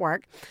Ellis's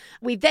artwork.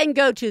 We then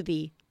go to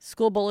the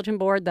school bulletin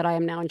board that I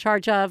am now in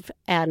charge of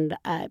and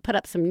put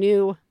up some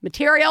new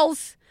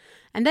materials.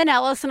 And then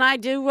Ellis and I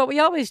do what we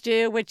always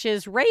do, which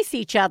is race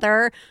each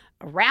other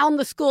around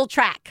the school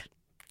track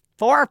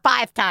 4 or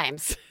 5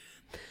 times.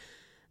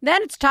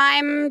 Then it's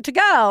time to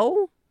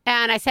go.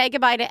 And I say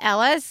goodbye to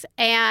Ellis,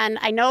 and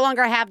I no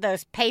longer have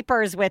those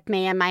papers with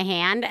me in my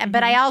hand,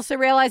 but I also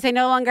realize I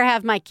no longer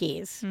have my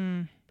keys.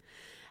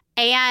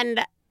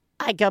 And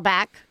I go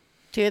back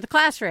to the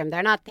classroom.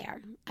 They're not there.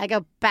 I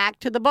go back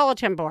to the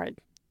bulletin board.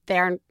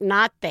 They're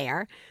not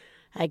there.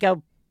 I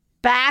go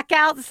back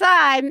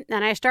outside,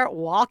 and I start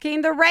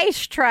walking the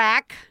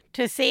racetrack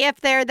to see if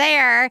they're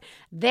there.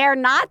 They're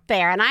not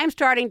there. And I'm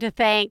starting to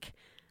think,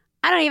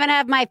 I don't even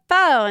have my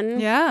phone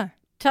Yeah.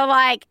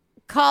 to,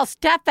 call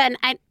Stefan.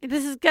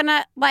 This is going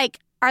to,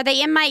 are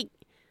they in my...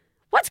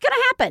 What's going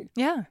to happen?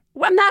 Yeah.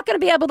 I'm not going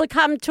to be able to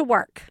come to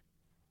work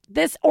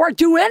or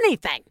do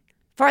anything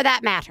for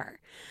that matter.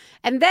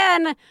 And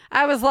then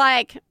I was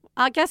like,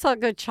 I guess I'll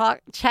go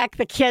check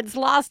the kids'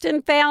 lost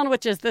and found,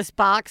 which is this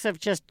box of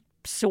just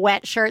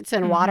sweatshirts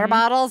and water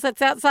bottles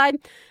that's outside.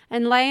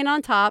 And laying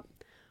on top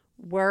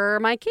were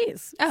my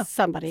keys. Oh,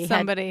 somebody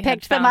had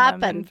picked them found up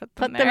them and and put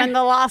put them them there. in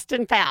the lost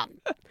and found.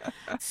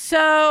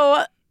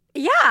 So,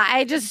 yeah,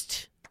 I'm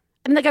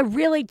like, I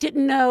really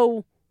didn't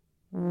know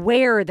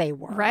where they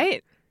were.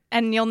 Right.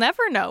 And you'll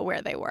never know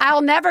where they were.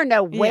 I'll never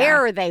know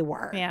where they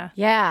were. Yeah.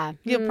 Yeah.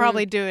 You'll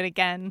probably do it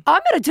again.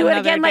 I'm going to do it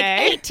another again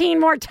day. like 18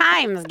 more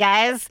times,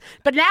 guys.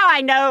 But now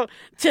I know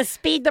to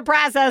speed the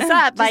process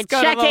up by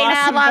go to the checking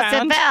out Lost Lost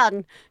and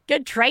Found.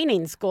 Good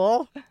training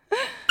school.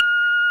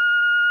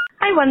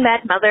 Hi, One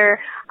Bad Mother.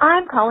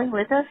 I'm calling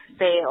with a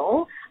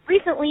fail.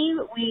 Recently,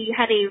 we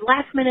had a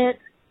last-minute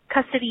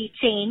custody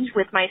change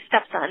with my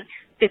stepson,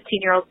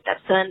 15-year-old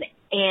stepson,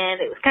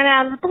 and it was kind of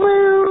out of the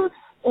blue,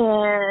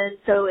 and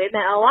so it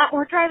meant a lot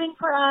more driving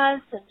for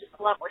us and just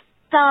a lot more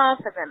stuff,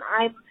 and then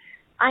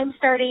I'm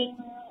starting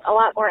a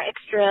lot more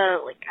extra,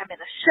 like I'm in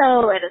a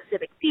show at a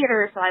civic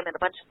theater, so I'm in a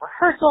bunch of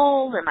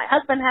rehearsals, and my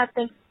husband has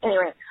things.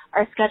 Anyway,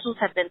 our schedules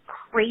have been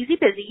crazy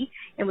busy,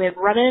 and we've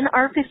been running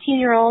our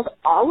 15-year-old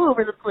all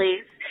over the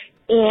place,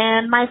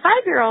 and my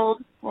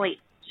 5-year-old, wait,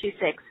 she's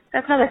 6.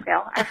 That's another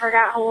fail. I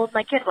forgot how old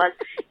my kid was.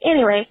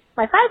 Anyway,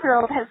 my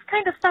 5-year-old has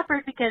kind of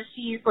suffered because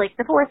she's like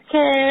the 4th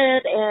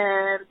kid,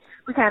 and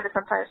we kind of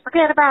sometimes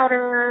forget about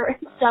her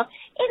and stuff.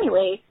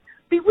 Anyway,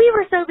 we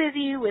were so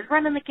busy with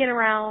running the kid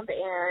around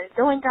and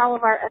going to all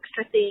of our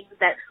extra things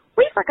that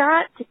we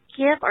forgot to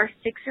give our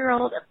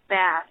 6-year-old a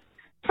bath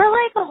for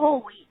like a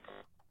whole week.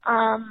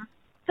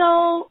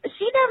 So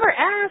she never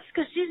asked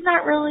because she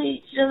doesn't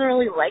really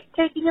like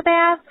taking a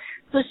bath.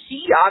 So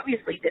she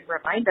obviously didn't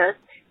remind us.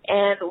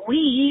 And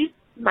we,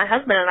 my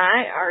husband and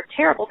I, are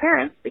terrible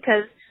parents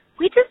because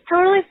we just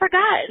totally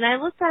forgot. And I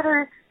looked at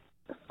her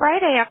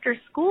Friday after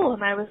school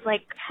and I was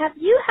like, have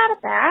you had a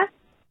bath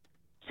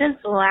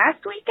since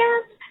last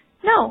weekend?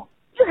 No,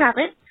 you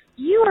haven't.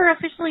 You are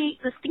officially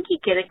the stinky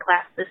kid in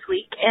class this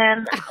week,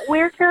 and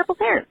we're terrible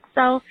parents.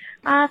 So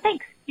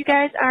thanks. You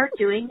guys are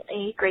doing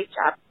a great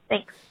job.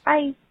 Thanks.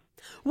 Bye.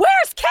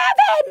 Where's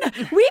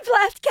Kevin? We've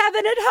left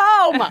Kevin at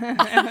home.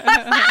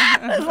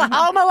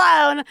 Home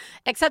alone,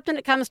 except when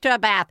it comes to a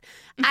bath.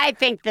 I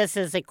think this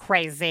is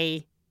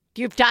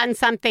you've done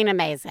something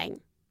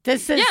amazing.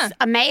 This is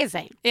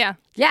amazing. Yeah.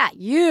 Yeah,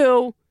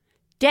 you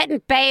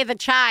didn't bathe a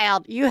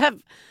child. You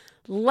have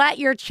let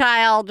your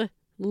child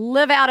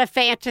live out a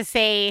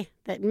fantasy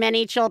that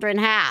many children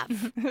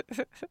have.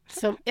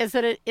 So is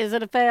it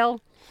a fail?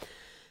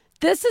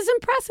 This is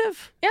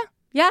impressive. Yeah.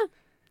 Yeah.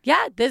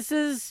 Yeah,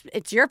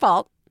 it's your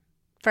fault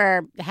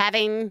for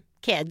having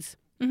kids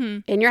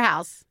in your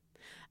house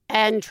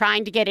and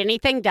trying to get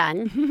anything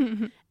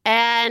done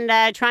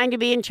and trying to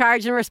be in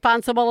charge and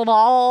responsible of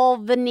all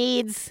the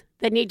needs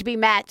that need to be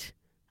met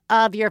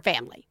of your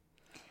family.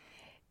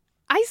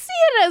 I see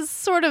it as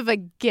sort of a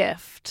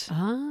gift.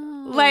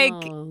 Oh. Like,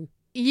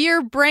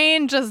 your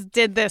brain just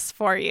did this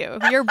for you.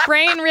 Your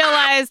brain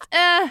realized,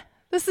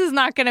 this is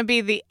not going to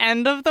be the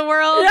end of the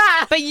world.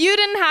 Yeah. But you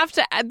didn't have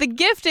to. The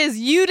gift is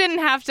you didn't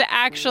have to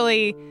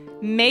actually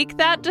make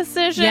that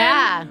decision.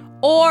 Yeah.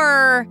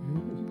 Or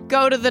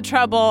go to the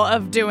trouble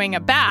of doing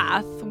a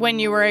bath when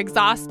you were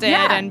exhausted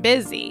and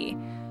busy.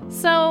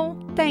 So.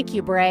 Thank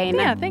you, Brain.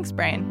 Yeah, thanks,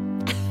 Brain.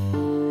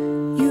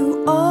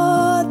 You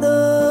are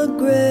the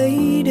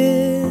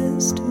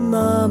greatest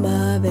mom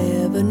I've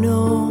ever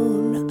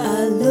known.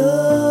 I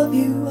love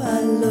you,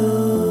 I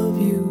love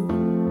you.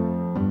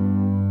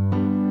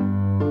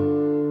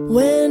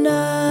 When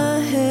I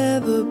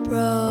have a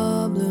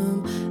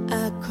problem,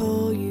 I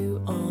call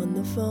you on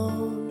the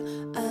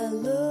phone. I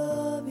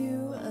love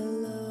you, I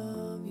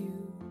love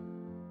you.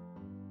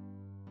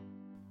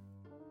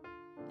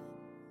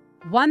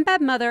 One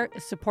Bad Mother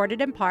is supported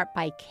in part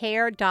by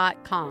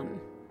Care.com.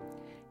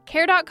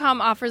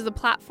 Care.com offers a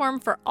platform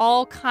for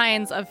all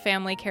kinds of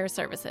family care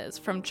services,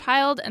 from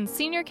child and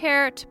senior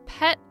care to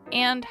pet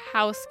and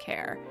house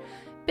care.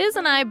 Biz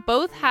and I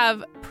both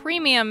have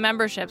premium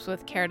memberships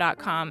with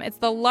Care.com. It's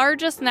the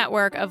largest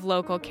network of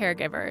local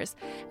caregivers,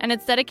 and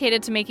it's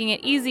dedicated to making it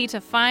easy to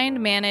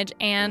find, manage,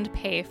 and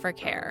pay for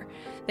care.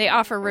 They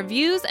offer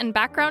reviews and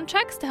background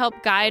checks to help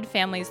guide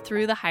families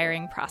through the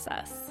hiring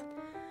process.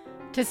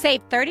 To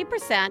save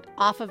 30%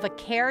 off of a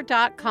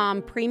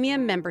Care.com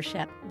premium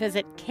membership,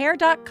 visit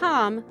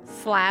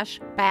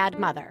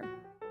care.com/badmother.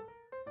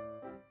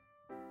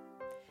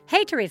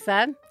 Hey,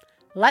 Teresa,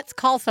 let's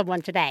call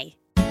someone today.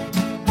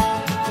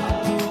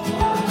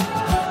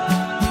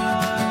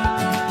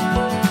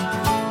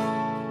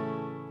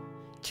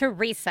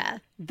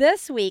 Teresa,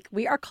 this week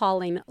we are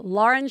calling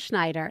Lauren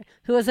Schneider,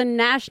 who is a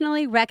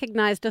nationally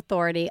recognized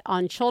authority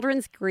on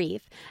children's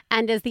grief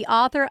and is the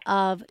author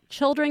of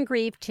Children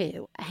Grieve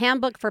Too, a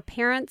handbook for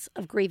parents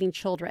of grieving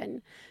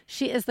children.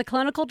 She is the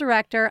clinical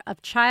director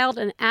of child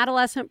and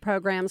adolescent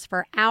programs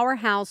for Our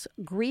House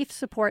Grief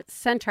Support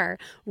Center.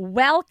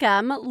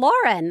 Welcome,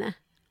 Lauren.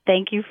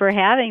 Thank you for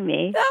having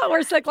me. Oh,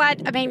 we're so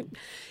glad. I mean,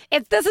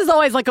 this is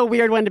always like a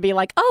weird one to be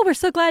like, oh, we're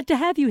so glad to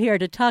have you here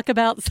to talk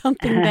about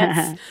something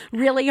that's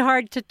really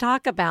hard to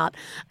talk about.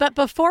 But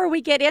before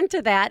we get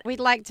into that, we'd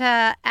like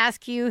to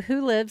ask you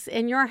who lives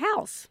in your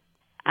house.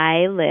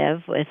 I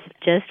live with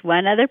just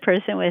one other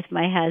person, with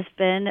my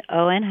husband,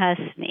 Owen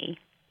Husney.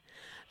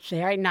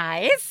 Very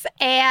nice.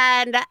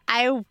 And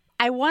I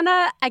want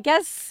to, I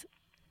guess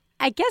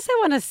I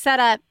want to set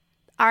up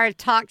our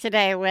talk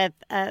today with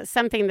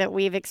something that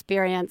we've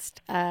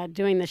experienced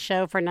doing the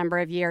show for a number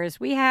of years.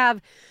 We have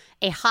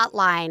a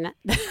hotline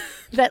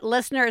that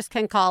listeners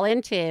can call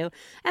into,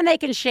 and they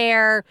can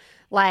share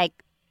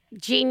like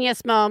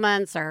genius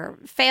moments or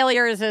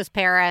failures as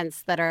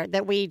parents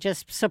that we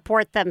just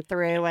support them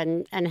through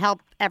and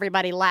help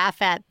everybody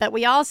laugh at. But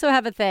we also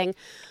have a thing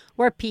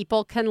where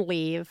people can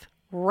leave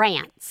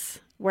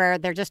rants, where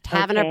they're just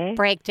having a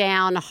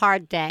breakdown, a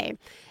hard day.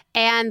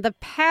 And the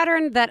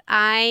pattern that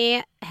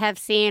I have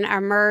seen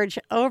emerge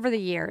over the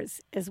years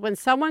is when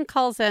someone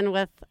calls in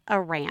with a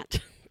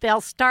rant,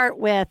 they'll start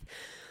with,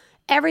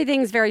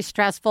 everything's very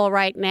stressful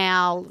right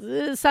now,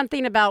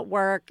 something about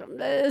work,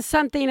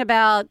 something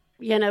about,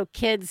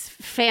 kids,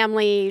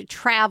 family,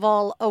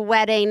 travel, a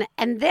wedding,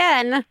 and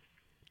then,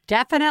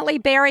 definitely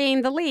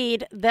burying the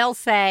lead, they'll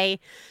say,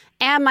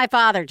 and my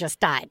father just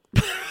died.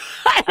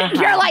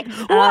 You're like,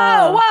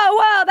 whoa.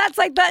 That's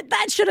like,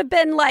 that should have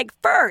been like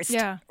first,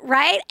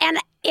 right? And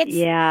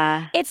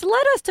it's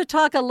led us to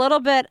talk a little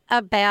bit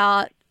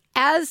about,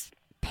 as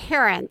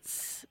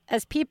parents,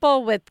 as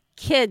people with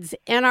kids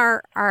in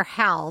our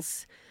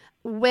house,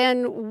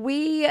 when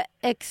we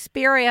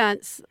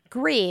experience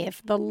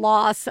grief, the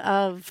loss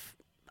of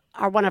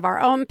one of our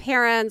own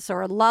parents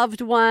or a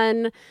loved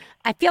one,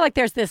 I feel like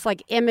there's this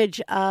like image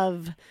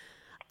of,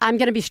 I'm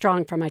going to be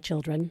strong for my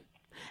children,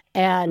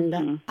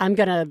 and I'm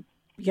going to,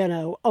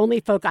 only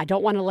focus. I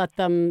don't want to let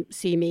them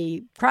see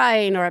me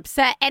crying or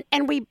upset.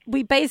 And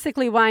we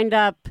basically wind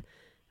up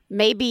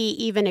maybe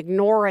even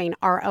ignoring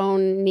our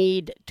own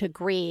need to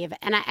grieve.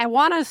 And I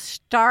want to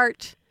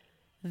start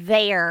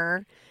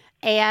there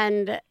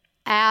and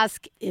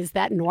ask, is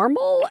that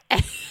normal?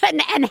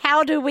 and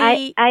how do we?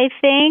 I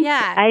think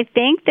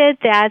that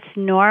that's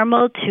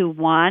normal to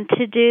want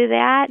to do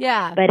that.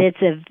 Yeah. But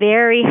it's a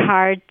very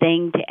hard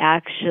thing to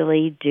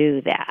actually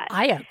do that.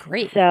 I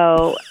agree.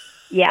 So,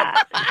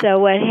 yeah. So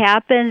what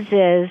happens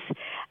is,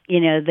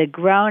 the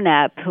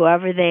grown-up,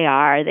 whoever they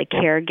are, the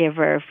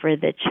caregiver for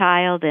the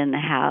child in the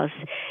house,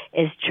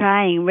 is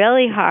trying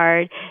really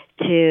hard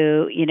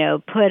to,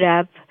 put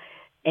up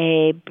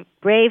a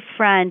brave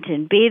front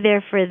and be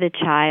there for the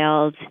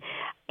child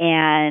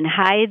and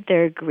hide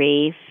their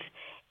grief.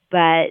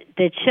 But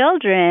the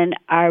children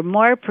are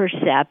more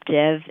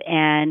perceptive,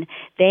 and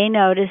they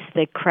notice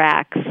the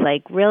cracks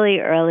like really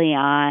early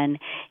on.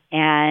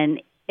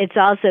 And it's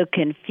also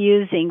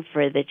confusing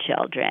for the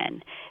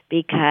children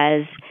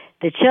because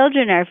the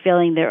children are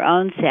feeling their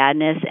own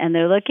sadness, and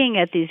they're looking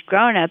at these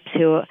grown-ups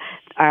who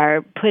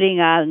are putting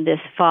on this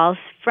false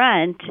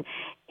front,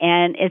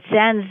 and it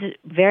sends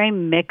very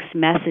mixed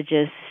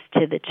messages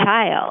to the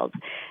child.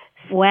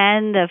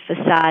 When the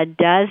facade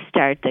does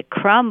start to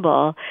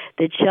crumble,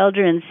 the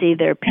children see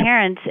their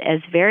parents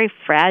as very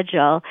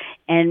fragile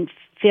and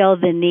feel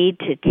the need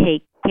to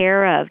take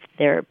care of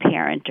their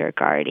parent or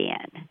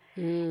guardian.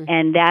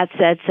 And that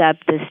sets up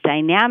this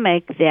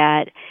dynamic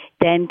that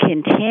then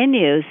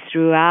continues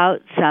throughout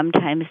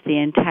sometimes the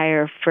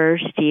entire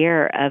first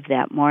year of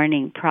that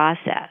mourning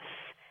process.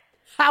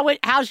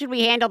 How should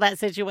we handle that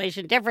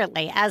situation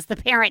differently as the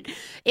parent?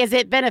 Is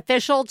it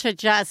beneficial to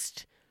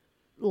just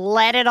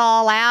let it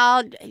all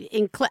out?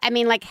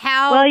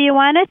 How? Well, you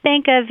want to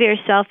think of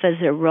yourself as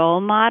a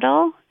role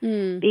model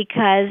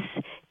because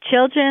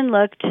children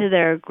look to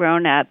their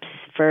grown-ups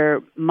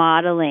for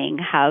modeling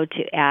how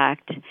to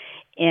act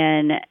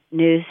in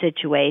new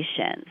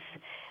situations.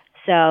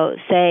 So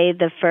say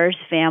the first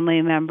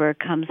family member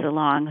comes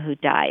along who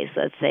dies.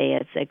 Let's say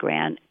it's a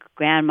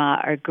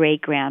grandma or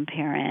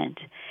great-grandparent.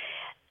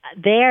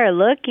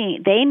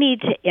 They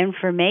need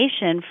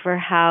information for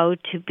how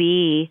to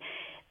be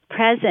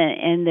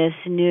present in this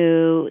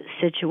new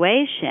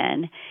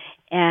situation.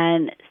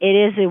 And it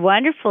is a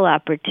wonderful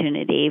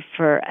opportunity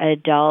for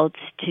adults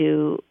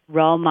to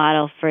role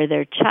model for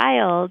their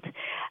child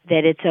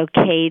that it's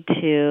okay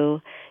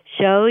to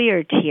show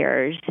your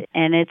tears,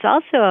 and it's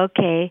also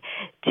okay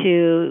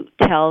to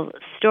tell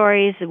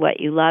stories of what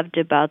you loved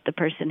about the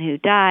person who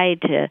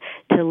died,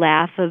 to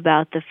laugh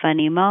about the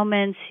funny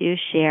moments you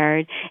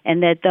shared,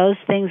 and that those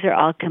things are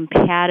all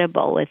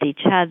compatible with each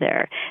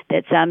other,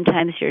 that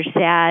sometimes you're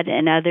sad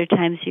and other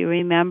times you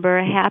remember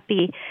a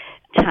happy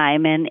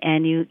time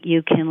and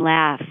you can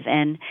laugh,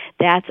 and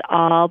that's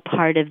all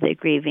part of the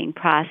grieving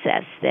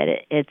process,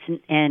 that is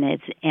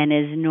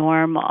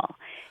normal.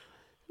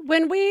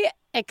 When we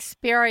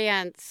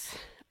experience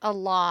a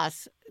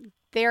loss,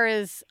 there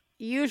is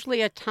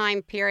usually a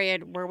time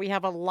period where we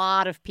have a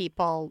lot of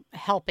people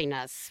helping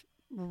us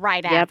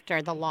right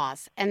after the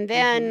loss. And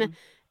then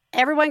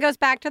everyone goes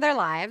back to their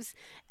lives.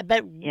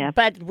 But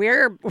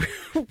we're,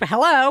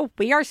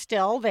 we are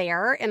still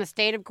there in a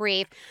state of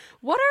grief.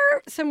 What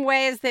are some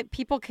ways that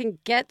people can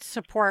get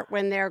support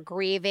when they're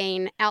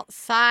grieving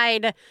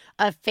outside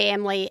of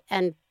family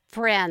and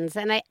friends?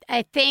 And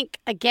I think,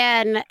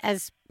 again,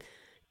 as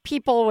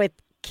people with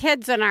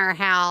kids in our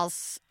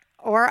house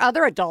or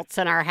other adults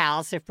in our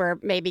house, if we're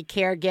maybe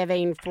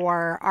caregiving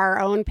for our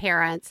own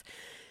parents,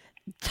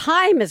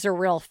 time is a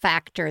real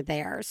factor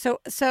there. So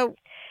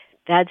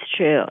that's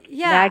true.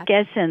 Yeah. That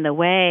gets in the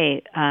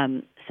way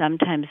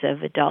sometimes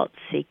of adults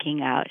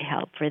seeking out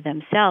help for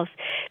themselves,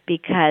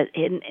 because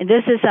and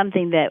this is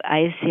something that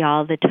I see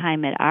all the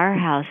time at our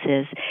house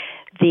is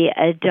the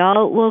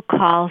adult will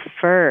call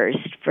first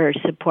for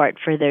support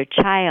for their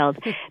child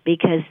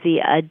because the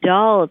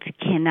adult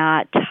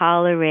cannot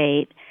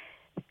tolerate,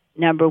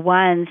 number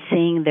one,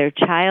 seeing their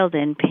child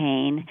in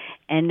pain,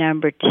 and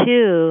number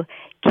two,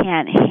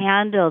 can't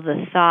handle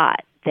the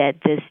thought that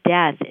this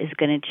death is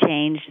going to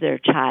change their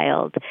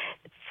child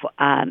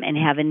and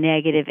have a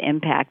negative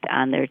impact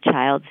on their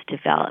child's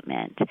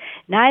development,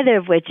 neither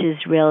of which is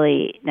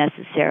really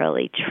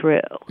necessarily true.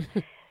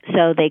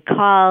 So they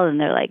call and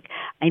they're like,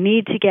 I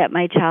need to get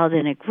my child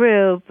in a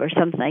group or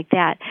something like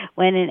that,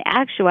 when in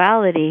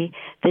actuality,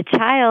 the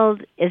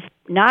child is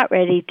not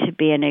ready to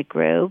be in a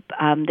group.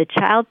 The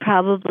child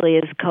probably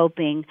is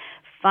coping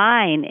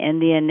fine in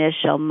the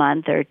initial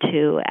month or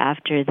two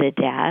after the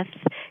death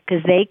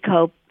because they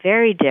cope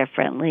very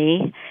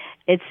differently.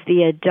 It's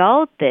the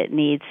adult that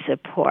needs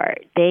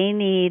support. They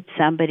need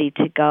somebody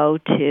to go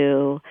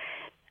to,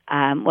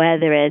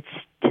 whether it's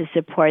to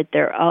support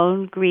their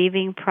own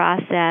grieving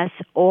process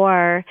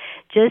or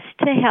just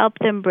to help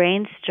them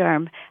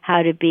brainstorm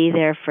how to be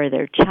there for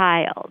their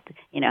child,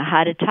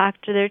 how to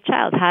talk to their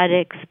child, how to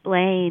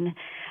explain,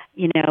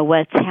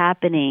 what's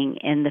happening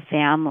in the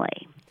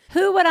family.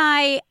 Who would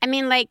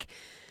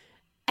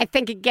I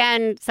think,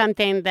 again,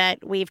 something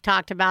that we've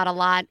talked about a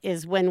lot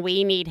is when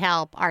we need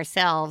help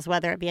ourselves,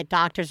 whether it be a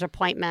doctor's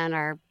appointment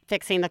or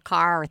fixing the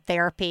car or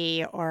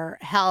therapy or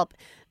help,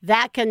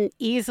 that can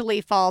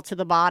easily fall to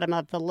the bottom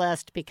of the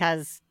list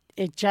because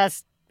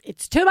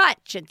it's too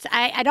much.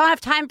 I don't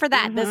have time for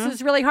that. Mm-hmm. This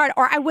is really hard.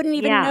 Or I wouldn't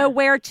even know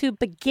where to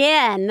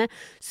begin.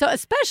 So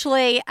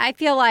especially, I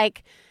feel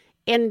like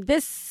in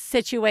this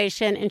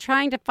situation, in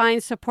trying to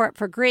find support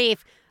for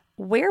grief,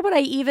 where would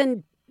I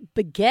even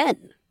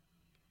begin?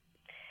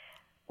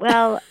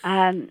 Well,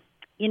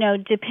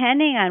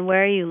 depending on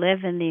where you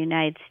live in the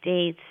United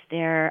States,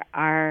 there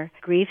are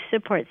grief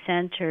support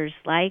centers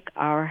like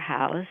our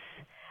house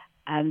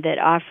that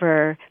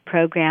offer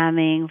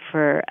programming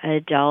for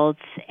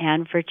adults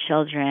and for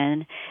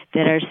children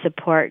that are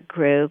support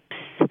groups,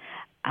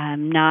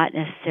 not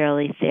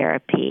necessarily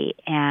therapy.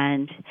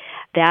 And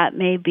that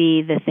may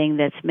be the thing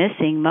that's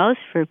missing most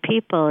for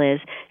people is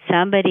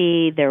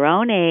somebody their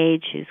own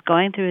age who's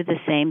going through the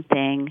same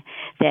thing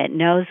that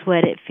knows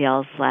what it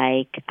feels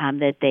like,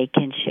 that they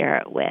can share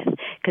it with.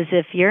 Because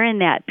if you're in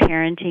that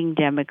parenting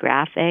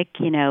demographic,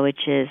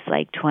 which is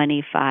like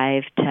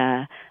 25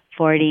 to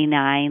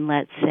 49,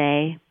 let's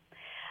say,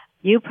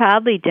 you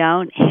probably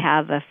don't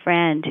have a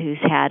friend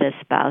who's had a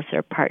spouse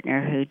or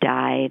partner who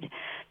died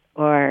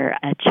or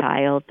a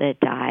child that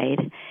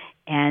died.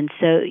 And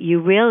so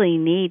you really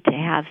need to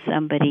have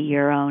somebody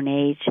your own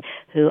age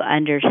who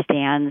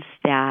understands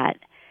that,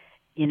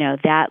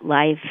 that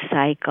life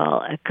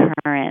cycle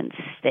occurrence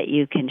that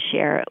you can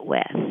share it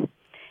with.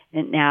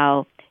 And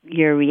now,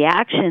 your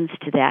reactions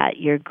to that,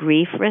 your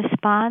grief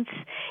response,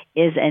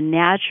 is a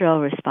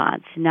natural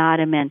response, not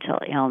a mental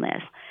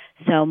illness.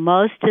 So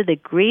most of the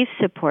grief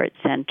support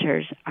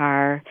centers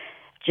are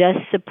just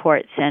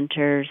support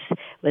centers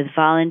with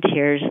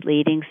volunteers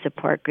leading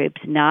support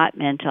groups, not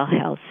mental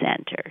health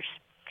centers.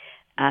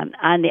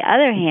 On the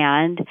other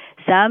hand,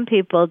 some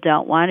people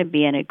don't want to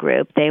be in a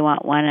group. They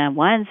want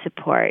one-on-one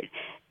support.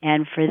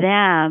 And for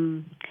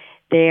them,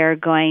 they're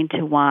going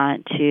to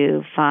want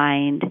to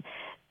find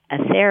a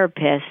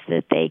therapist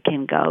that they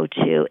can go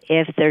to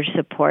if their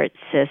support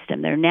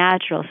system, their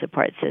natural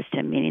support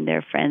system, meaning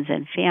their friends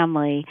and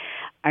family,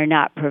 are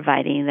not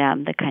providing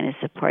them the kind of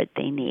support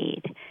they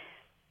need.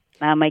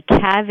 My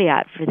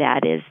caveat for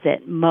that is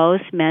that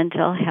most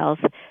mental health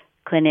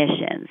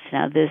clinicians,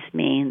 now this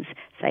means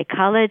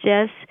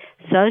psychologists,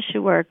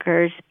 social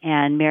workers,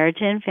 and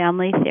marriage and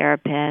family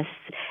therapists,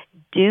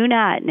 do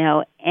not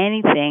know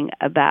anything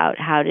about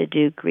how to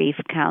do grief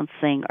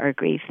counseling or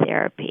grief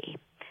therapy.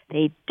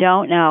 They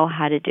don't know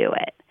how to do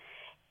it.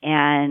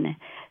 And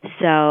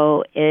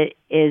so it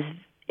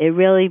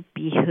really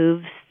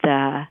behooves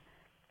the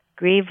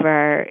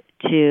griever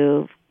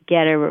to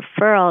get a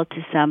referral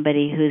to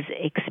somebody who's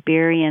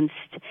experienced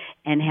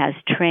and has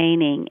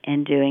training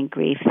in doing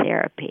grief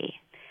therapy.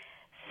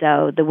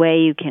 So the way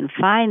you can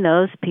find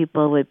those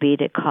people would be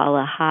to call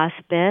a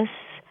hospice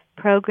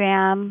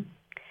program.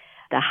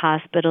 The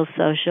hospital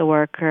social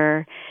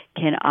worker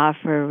can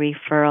offer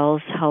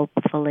referrals,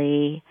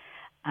 hopefully,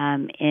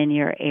 in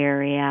your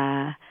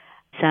area.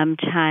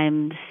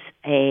 Sometimes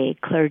a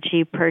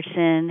clergy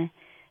person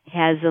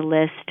has a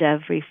list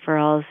of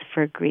referrals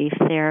for grief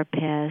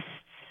therapists,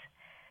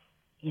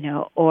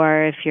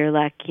 or if you're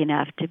lucky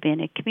enough to be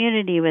in a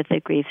community with a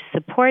grief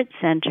support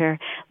center,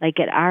 like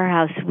at our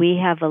house, we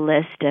have a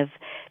list of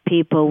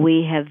people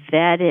we have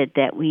vetted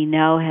that we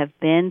know have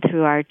been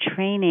through our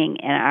training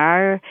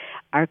and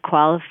are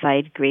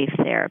qualified grief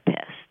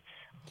therapists.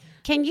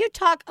 Can you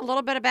talk a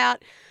little bit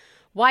about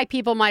why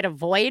people might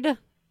avoid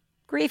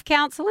grief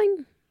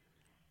counseling?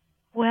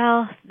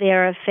 Well,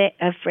 they're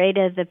afraid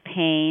of the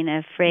pain,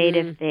 afraid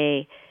if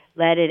they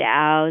let it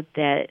out,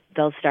 that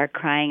they'll start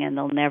crying and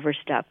they'll never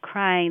stop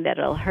crying, that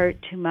it'll hurt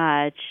too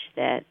much,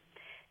 that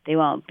they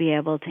won't be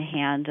able to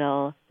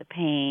handle the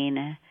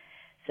pain.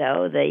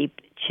 So they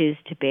choose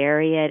to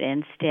bury it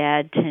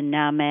instead, to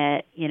numb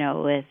it,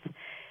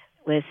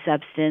 with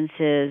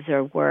substances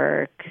or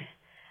work.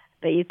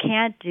 But you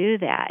can't do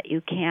that.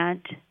 You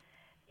can't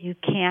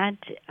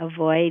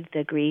avoid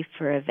the grief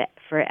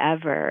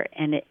forever,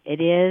 and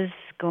it is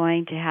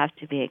going to have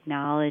to be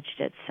acknowledged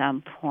at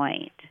some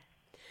point.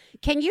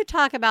 Can you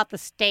talk about the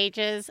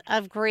stages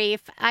of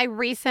grief?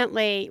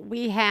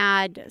 We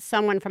had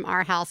someone from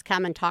our house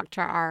come and talk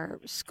to our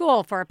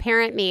school for a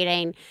parent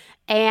meeting,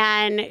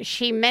 and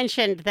she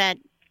mentioned that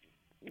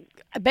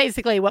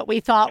basically what we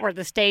thought were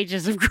the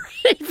stages of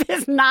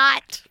grief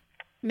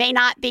may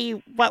not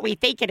be what we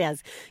think it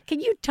is. Can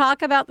you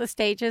talk about the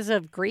stages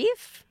of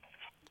grief?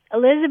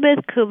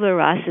 Elizabeth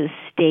Kubler-Ross's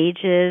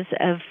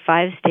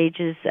 5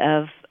 stages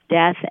of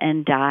death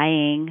and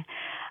dying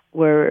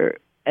were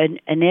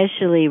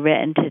initially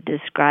written to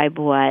describe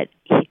what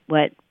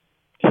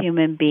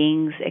human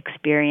beings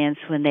experience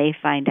when they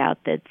find out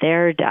that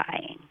they're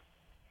dying,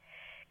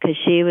 because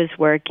she was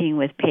working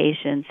with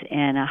patients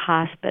in a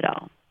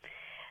hospital.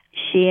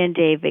 She and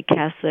David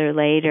Kessler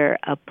later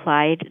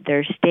applied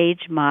their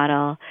stage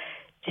model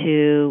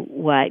to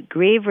what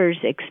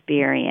grievers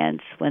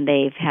experience when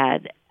they've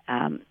had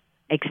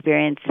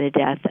experienced the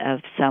death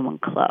of someone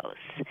close.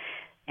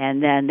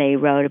 And then they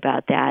wrote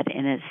about that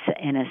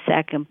in a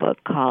second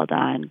book called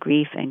On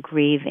Grief and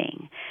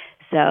Grieving.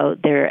 So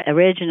their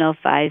original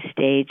 5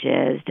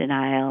 stages,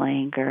 denial,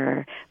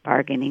 anger,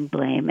 bargaining,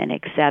 blame, and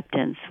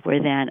acceptance, were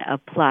then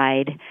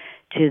applied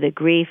to the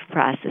grief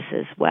process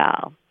as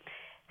well.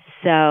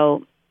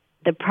 So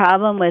the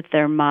problem with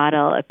their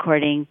model,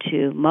 according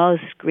to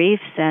most grief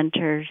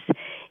centers,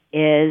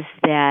 is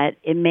that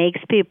it makes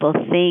people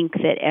think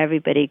that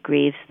everybody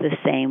grieves the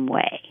same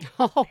way.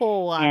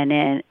 Oh,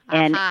 and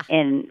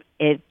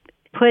it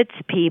puts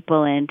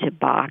people into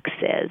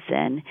boxes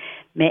and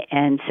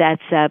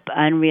sets up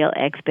unreal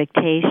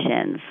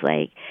expectations,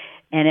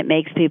 and it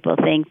makes people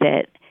think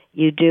that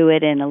you do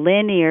it in a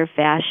linear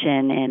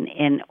fashion and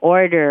in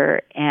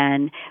order,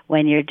 and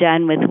when you're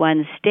done with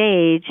one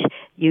stage,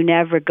 you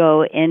never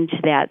go into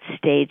that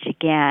stage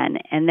again.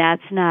 And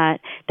that's not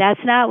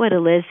what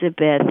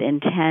Elizabeth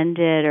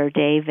intended, or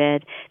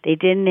David. They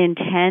didn't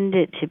intend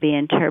it to be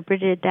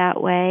interpreted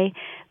that way,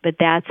 but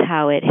that's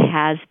how it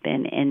has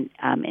been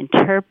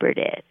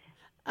interpreted.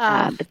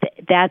 But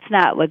that's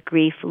not what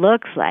grief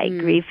looks like.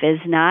 Grief is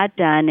not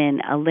done in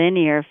a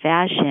linear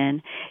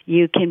fashion.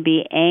 You can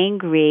be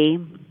angry,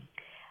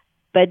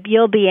 but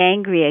you'll be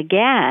angry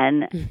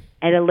again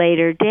at a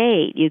later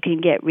date. You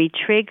can get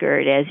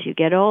re-triggered as you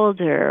get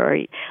older, or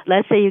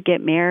let's say you get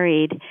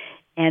married,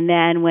 and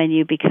then when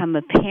you become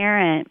a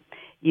parent,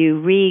 you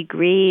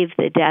re-grieve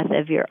the death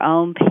of your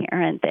own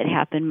parent that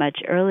happened much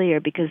earlier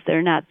because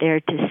they're not there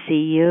to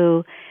see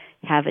you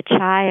have a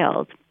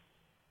child.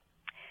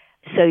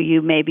 So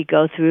you maybe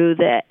go through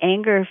the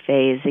anger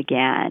phase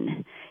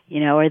again,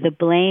 or the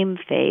blame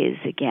phase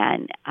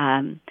again.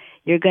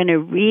 You're going to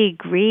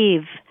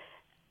re-grieve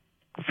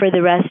for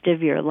the rest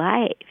of your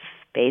life,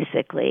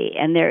 basically.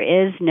 And there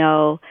is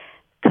no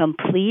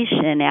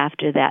completion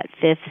after that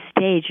 5th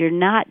stage. You're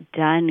not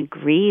done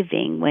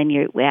grieving when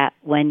you've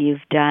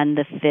done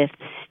the 5th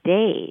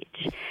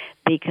stage,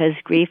 because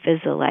grief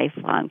is a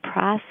lifelong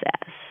process.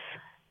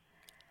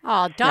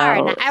 Oh,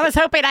 darn. So, I was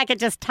hoping I could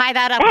just tie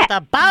that up with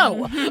a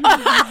bow.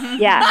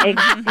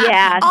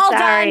 Yeah, all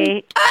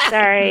sorry. Done.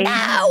 Sorry.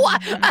 No.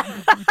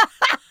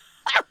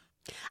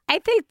 I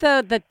think,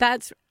 though,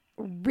 that's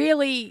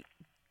really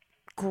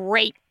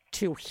great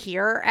to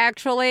hear,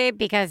 actually,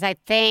 because I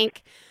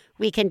think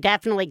we can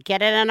definitely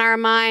get it in our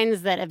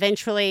minds that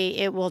eventually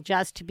it will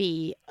just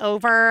be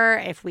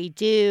over if we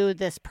do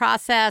this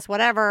process,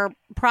 whatever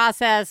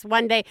process,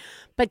 one day.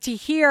 But to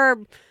hear,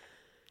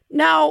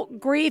 no,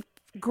 grief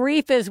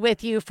is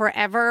with you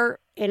forever,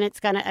 and it's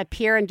going to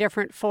appear in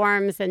different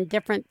forms and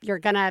you're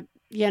going to,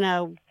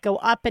 go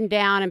up and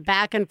down and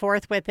back and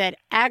forth with it,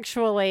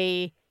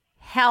 actually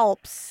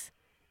helps,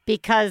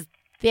 because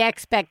the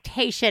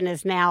expectation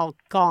is now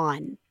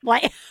gone,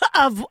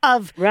 of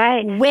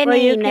right. winning. Well,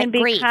 you can be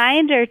grief.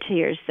 Kinder to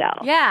yourself.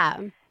 Yeah.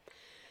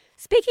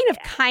 Speaking of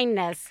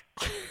kindness,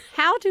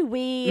 how do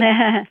we,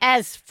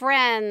 as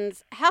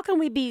friends, how can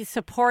we be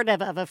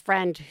supportive of a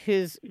friend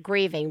who's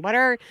grieving? What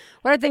are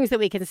things that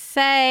we can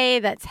say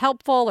that's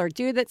helpful or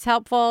do that's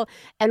helpful,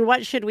 and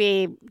what should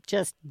we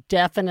just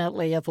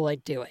definitely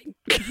avoid doing?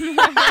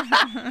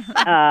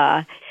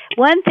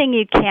 One thing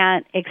you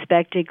can't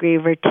expect a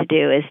griever to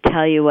do is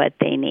tell you what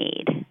they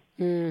need.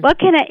 What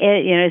can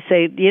so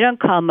you don't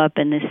call them up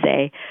and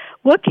say,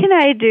 what can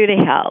I do to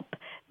help?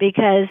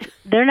 Because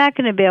they're not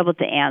going to be able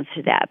to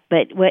answer that.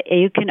 But what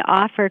you can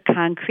offer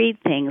concrete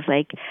things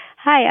like,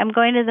 hi, I'm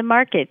going to the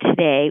market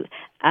today.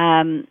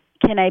 Can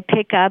I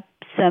pick up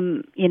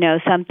some,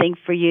 something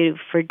for you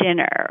for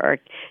dinner? Or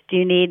do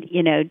you need,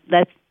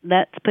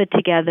 let's put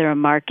together a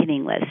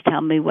marketing list.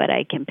 Tell me what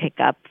I can pick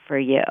up for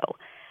you.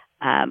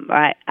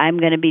 or I'm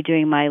going to be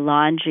doing my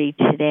laundry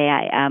today.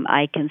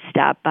 I can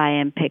stop by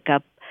and pick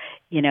up,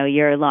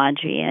 your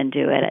laundry and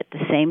do it at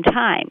the same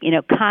time.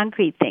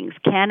 Concrete things.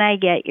 Can I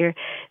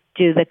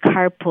do the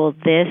carpool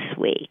this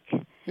week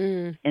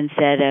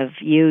instead of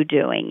you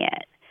doing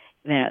it?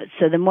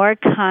 So the more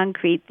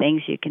concrete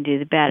things you can do,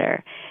 the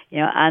better.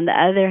 On the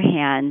other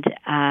hand,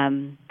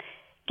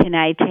 can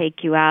I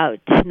take you out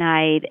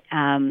tonight?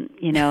 And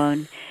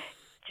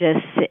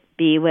just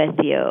be with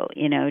you.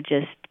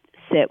 Just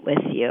sit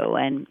with you.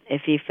 And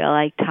if you feel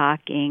like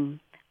talking,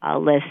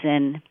 I'll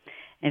listen.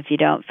 If you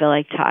don't feel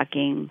like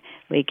talking,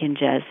 we can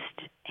just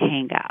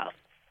hang out.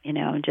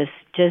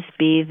 Just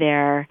be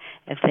there.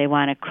 If they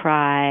want to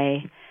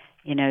cry,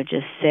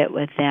 just sit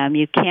with them.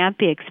 You can't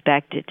be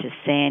expected to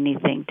say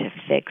anything to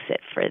fix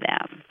it for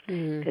them,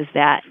 because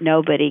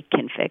nobody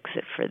can fix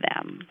it for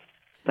them.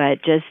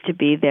 But just to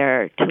be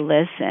there to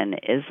listen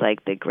is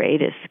like the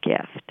greatest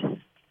gift.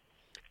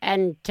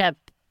 And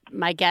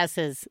my guess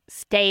is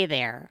stay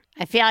there.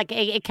 I feel like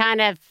it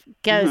kind of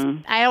goes.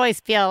 I always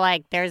feel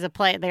like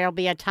there'll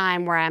be a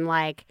time where I'm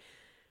like,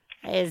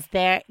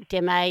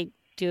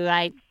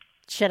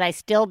 should I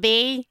still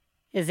be?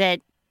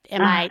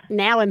 Am I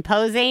now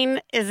imposing?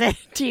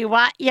 Do you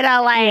want,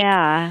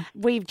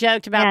 we've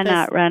joked about this.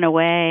 Not run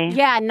away.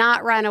 Yeah,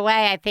 not run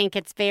away. I think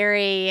it's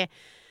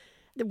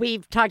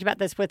we've talked about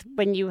this with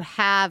when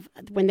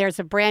there's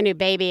a brand new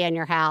baby in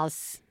your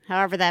house,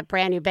 however that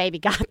brand new baby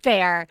got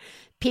there,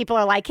 people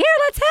are like, here,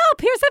 let's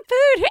help. Here's some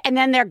food. And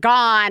then they're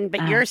gone,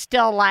 but you're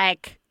still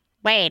like,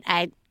 wait,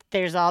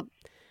 there's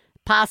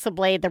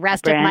possibly the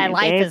rest of my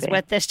life is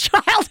with this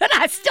child and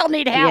I still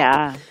need help.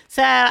 Yeah.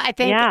 So I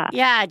think,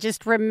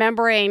 just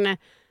remembering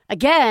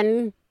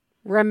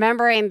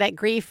that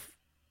grief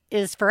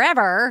is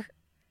forever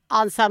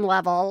on some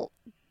level,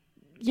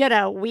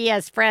 we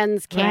as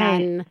friends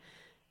can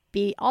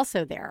be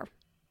also there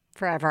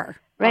forever.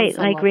 Right,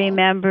 like level.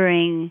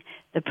 Remembering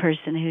the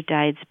person who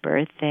died's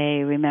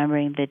birthday,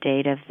 remembering the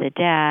date of the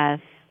death,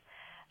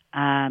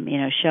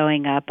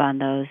 showing up on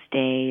those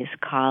days,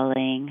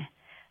 calling.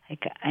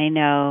 Like, I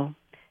know,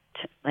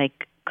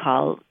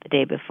 call the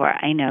day before.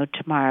 I know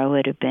tomorrow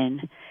would have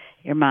been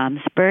your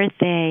mom's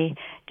birthday.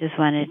 Just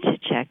wanted to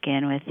check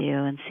in with you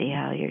and see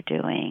how you're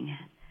doing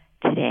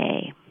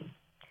today.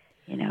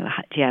 Do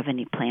you have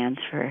any plans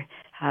for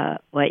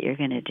what you're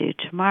going to do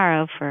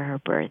tomorrow for her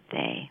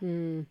birthday?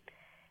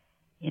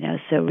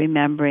 So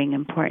remembering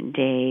important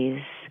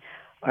days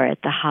or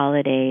at the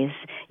holidays.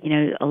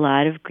 A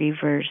lot of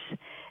grievers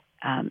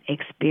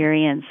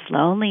experience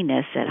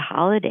loneliness at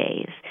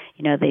holidays.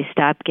 They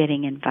stop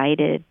getting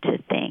invited to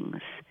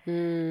things,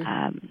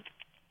 and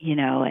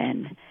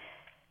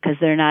because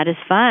they're not as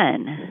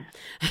fun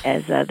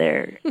as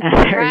others,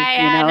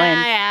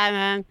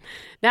 right,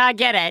 No, I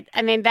get it.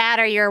 I mean, that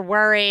or you're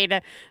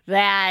worried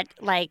that,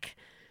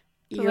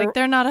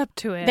 they're not up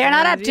to it. They're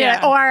not up to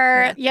it.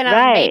 Or,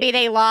 maybe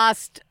they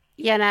lost,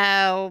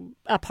 a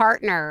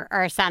partner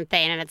or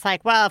something. And it's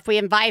like, well, if we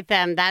invite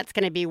them, that's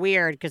going to be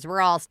weird because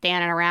we're all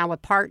standing around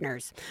with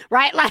partners.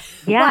 Right? I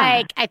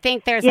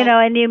think there's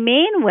and you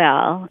mean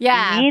well.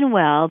 Yeah. You mean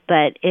well,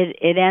 but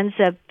it ends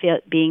up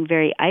being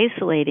very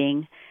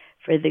isolating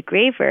for the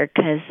griever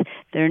because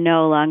they're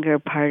no longer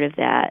part of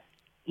that,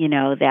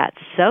 that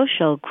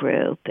social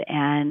group.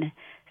 And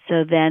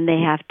so then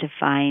they have to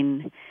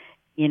find,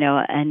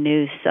 a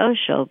new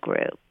social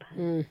group.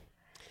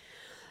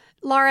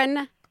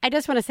 Lauren, I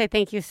just want to say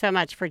thank you so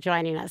much for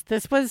joining us.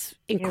 This was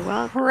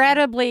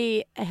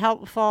incredibly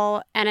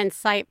helpful and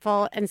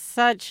insightful and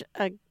such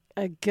a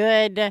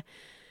good,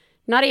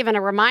 not even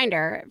a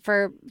reminder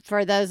for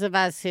those of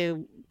us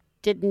who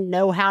didn't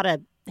know how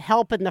to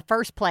help in the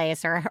first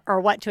place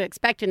or what to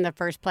expect in the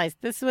first place.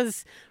 This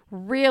was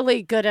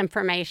really good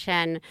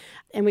information,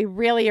 and we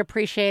really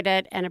appreciate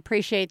it and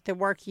appreciate the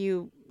work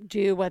you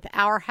do with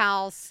Our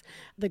House,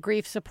 the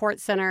Grief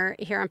Support Center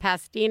here in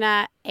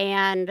Pasadena.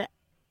 And,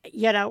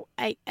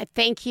 I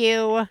thank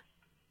you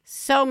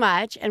so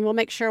much, and we'll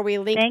make sure we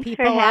link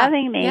people for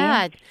having me.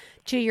 Yeah,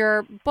 to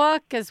your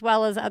book as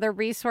well as other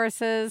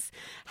resources.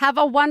 Have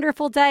a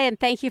wonderful day, and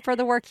thank you for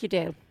the work you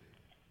do.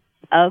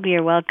 Oh,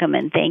 you're welcome,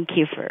 and thank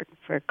you for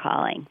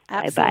calling.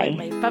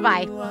 Absolutely.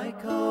 Bye-bye.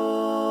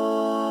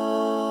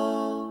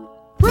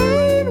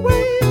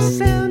 Brainwaves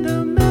send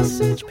a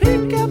message,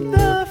 pick up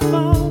the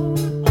phone.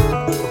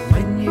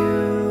 When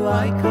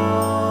I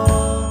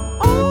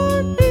call,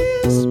 on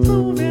is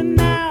moving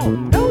now,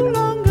 no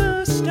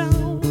longer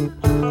stone.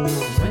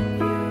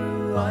 When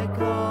I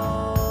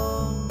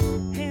call,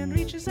 hand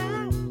reaches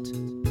out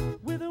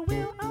with a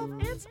will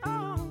of its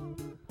own.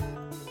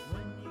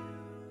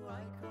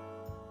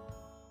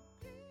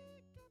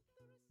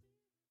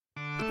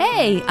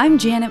 Hey, I'm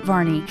Janet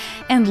Varney,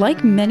 and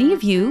like many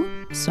of you,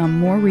 some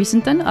more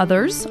recent than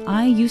others,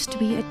 I used to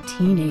be a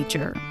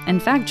teenager. In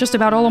fact, just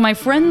about all of my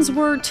friends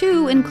were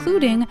too,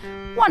 including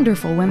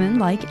wonderful women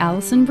like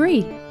Alison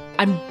Brie.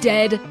 I'm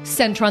dead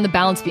center on the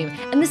balance beam.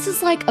 And this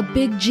is like a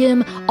big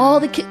gym. All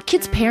the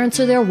kids' parents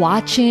are there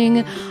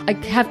watching. I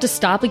have to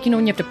stop, like, you know,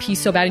 when you have to pee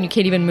so bad and you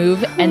can't even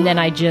move. And then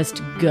I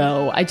just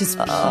go. I just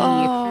pee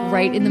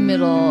right in the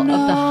middle of the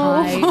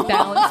high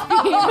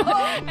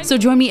balance beam. So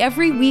join me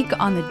every week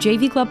on the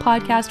JV Club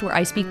podcast, where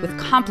I speak with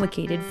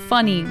complicated,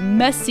 funny,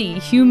 messy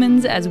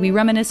humans as we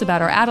reminisce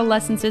about our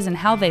adolescences and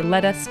how they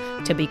led us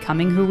to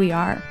becoming who we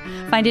are.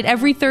 Find it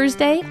every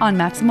Thursday on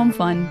Maximum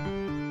Fun.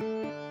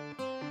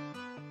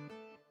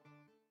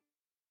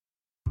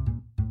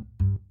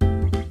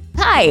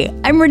 Hi,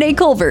 I'm Renee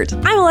Colbert.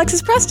 I'm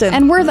Alexis Preston.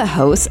 And we're the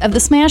hosts of the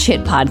smash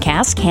hit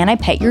podcast, Can I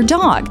Pet Your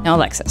Dog? Now,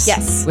 Alexis.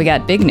 Yes. We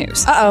got big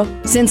news.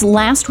 Uh-oh. Since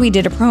last we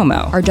did a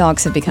promo, our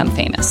dogs have become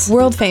famous.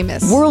 World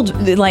famous.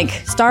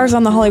 Stars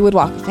on the Hollywood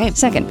Walk of Fame.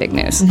 Second big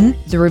news.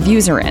 Mm-hmm. The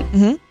reviews are in.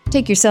 Mm-hmm.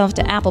 Take yourself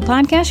to Apple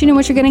Podcasts. You know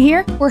what you're going to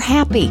hear? We're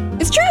happy.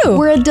 It's true.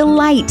 We're a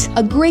delight,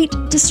 a great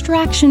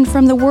distraction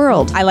from the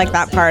world. I like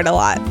that part a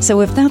lot. So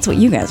if that's what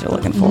you guys are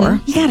looking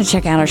for, you got to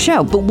check out our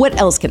show. But what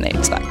else can they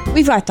expect?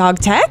 We've got dog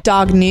tech,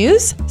 dog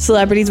news,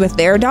 celebrities with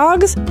their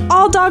dogs,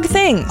 all dog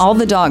things. All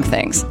the dog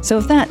things. So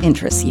if that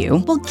interests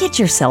you, well, get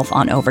yourself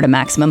on over to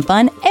Maximum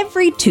Fun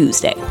every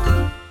Tuesday.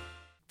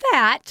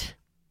 That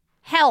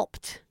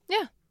helped.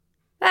 Yeah.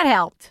 That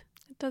helped.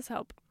 It does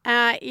help.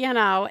 You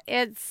know,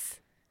 it's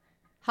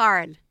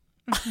hard.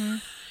 Mm-hmm.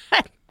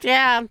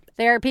 Yeah,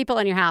 there are people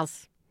in your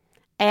house.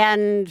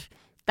 And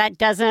that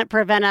doesn't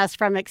prevent us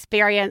from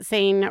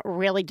experiencing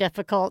really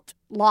difficult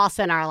loss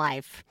in our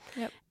life.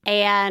 Yep.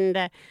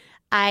 And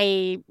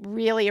I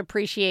really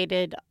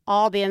appreciated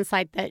all the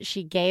insight that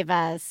she gave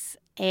us.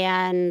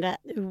 And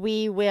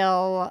we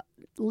will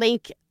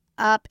link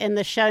up in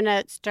the show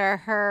notes to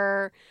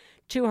her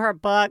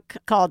book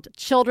called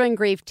Children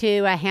Grieve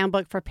Too, a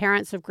handbook for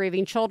parents of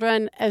grieving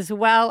children, as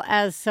well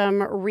as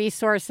some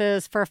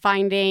resources for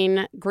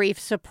finding grief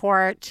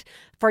support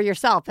for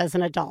yourself as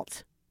an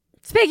adult.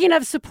 Speaking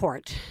of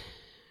support,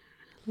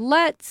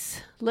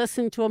 let's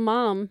listen to a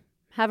mom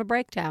have a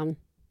breakdown.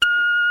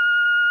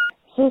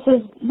 So this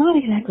is not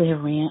exactly a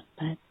rant,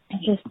 but I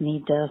just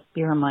need to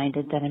be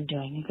reminded that I'm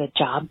doing a good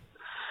job.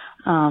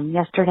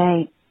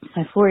 Yesterday,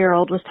 my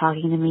 4-year-old was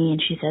talking to me,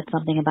 and she said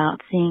something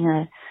about seeing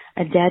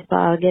a dead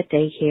bug at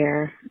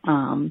daycare.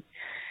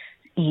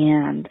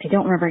 And I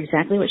don't remember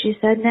exactly what she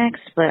said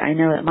next, but I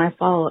know that my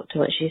follow-up to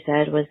what she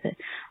said was that,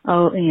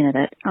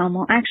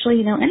 well,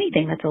 actually,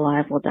 anything that's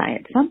alive will die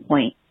at some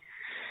point.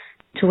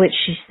 To which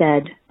she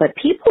said, but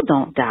people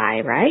don't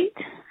die, right?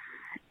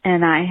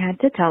 And I had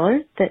to tell her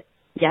that,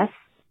 yes,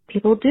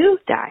 people do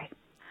die.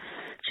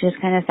 She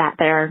just kind of sat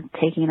there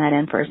taking that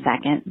in for a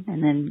second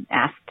and then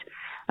asked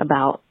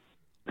about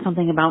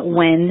something about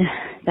when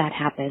that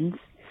happens.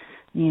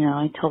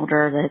 I told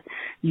her that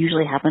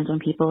usually happens when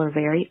people are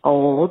very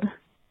old,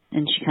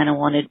 and she kind of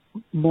wanted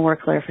more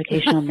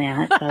clarification on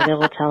that. So I was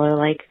able to tell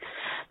her,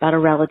 about a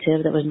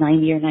relative that was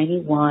 90 or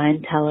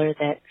 91, tell her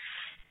that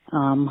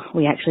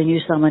we actually knew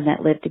someone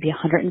that lived to be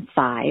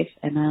 105,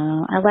 and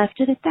I left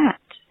it at that.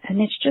 And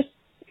it's just,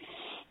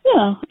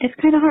 it's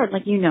kind of hard.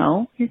 You're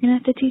going to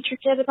have to teach your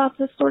kid about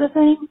this sort of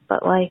thing,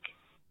 but,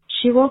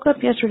 she woke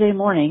up yesterday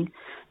morning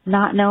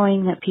not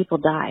knowing that people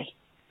die,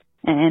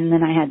 and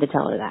then I had to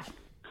tell her that.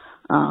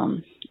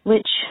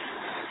 Which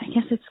I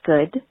guess it's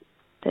good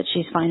that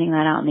she's finding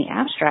that out in the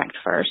abstract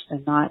first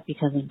and not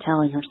because I'm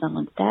telling her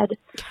someone's dead.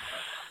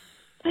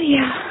 But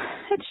yeah,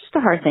 it's just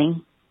a hard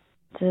thing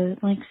to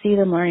see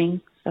them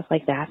learning stuff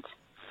like that.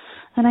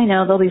 And I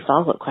know there'll be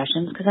follow-up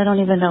questions because I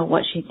don't even know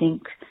what she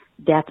thinks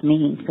death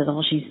means because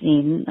all she's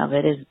seen of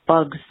it is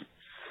bugs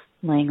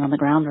laying on the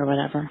ground or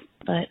whatever.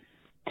 But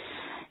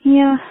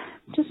yeah,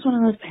 just one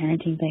of those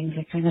parenting things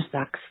that kind of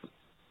sucks.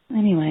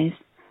 Anyways,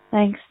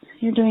 thanks.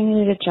 You're doing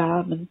a good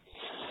job, and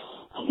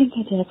I think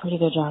I did a pretty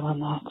good job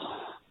on that.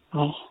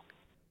 Bye.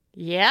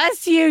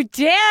 Yes, you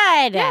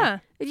did. Yeah.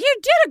 You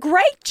did a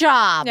great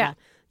job. Yeah.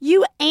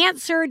 You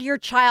answered your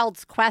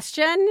child's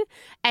question,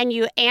 and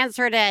you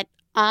answered it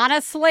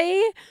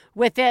honestly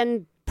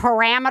within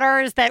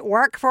parameters that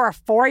work for a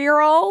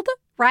 4-year-old,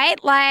 right?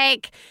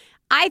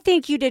 I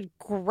think you did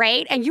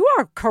great, and you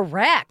are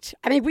correct.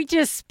 I mean, we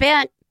just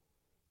spent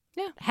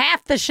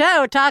half the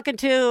show talking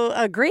to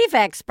a grief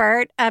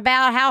expert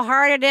about how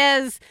hard it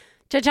is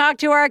to talk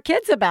to our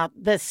kids about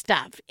this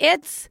stuff.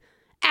 It's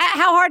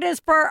how hard it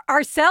is for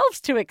ourselves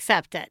to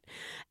accept it.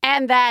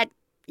 And that,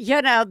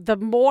 the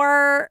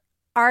more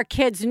our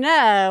kids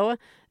know,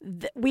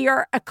 we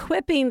are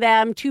equipping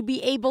them to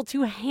be able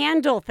to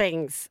handle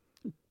things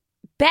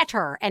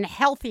better and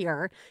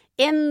healthier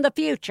in the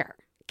future.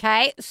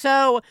 Okay?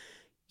 So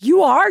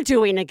you are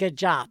doing a good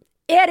job.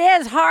 It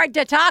is hard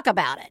to talk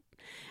about it.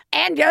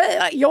 And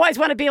you always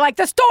want to be like,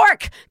 the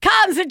stork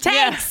comes and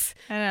takes.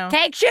 Yeah, I know.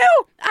 Takes you?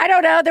 I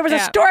don't know. There was a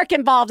stork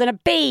involved and a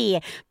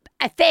bee.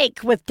 I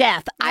think with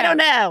death. Yeah. I don't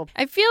know.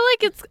 I feel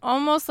like it's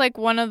almost like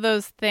one of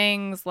those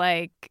things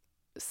like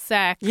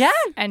sex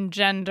and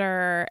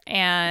gender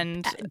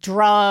and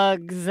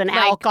drugs and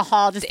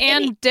alcohol. Just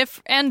and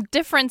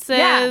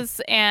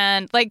differences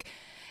and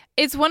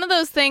It's one of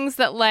those things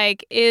that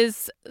like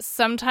is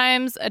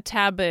sometimes a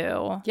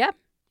taboo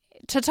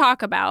to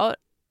talk about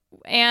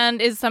and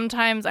is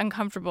sometimes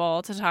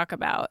uncomfortable to talk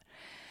about.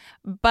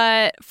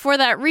 But for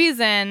that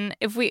reason,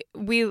 if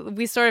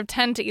we sort of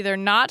tend to either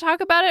not talk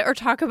about it or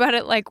talk about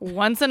it like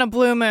once in a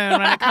blue moon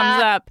when it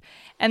comes up.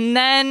 And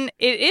then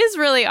it is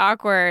really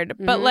awkward.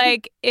 But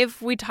like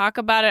if we talk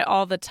about it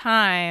all the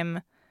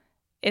time,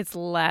 it's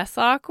less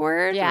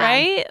awkward,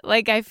 right?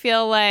 Like I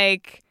feel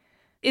like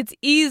it's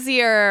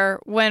easier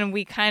when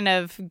we kind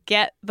of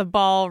get the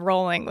ball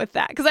rolling with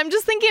that. Because I'm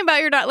just thinking about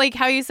your daughter, like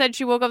how you said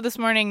she woke up this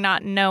morning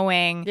not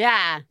knowing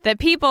that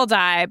people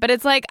die. But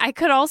it's like I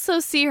could also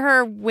see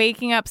her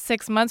waking up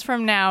 6 months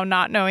from now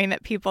not knowing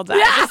that people die.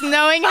 Just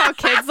knowing how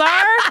kids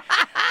are.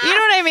 You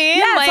know what I mean?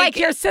 Yeah, it's like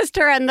your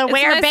sister and the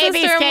where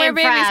babies came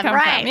from.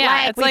 Right.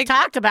 Yeah, like we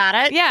talked about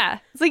it. Yeah.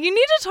 It's like you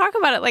need to talk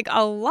about it like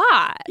a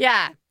lot.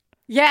 Yeah.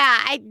 Yeah,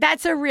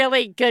 that's a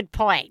really good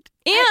point.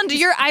 And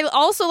I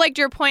also liked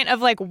your point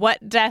of like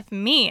what death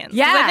means.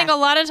 Yeah. 'Cause I think a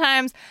lot of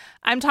times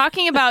I'm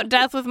talking about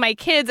death with my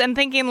kids and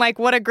thinking like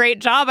what a great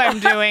job I'm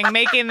doing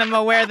making them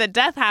aware that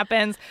death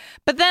happens.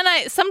 But then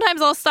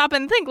sometimes I'll stop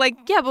and think like,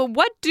 yeah, but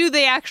what do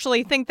they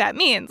actually think that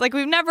means? Like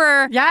we've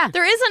never,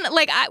 there isn't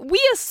like,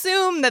 we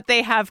assume that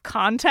they have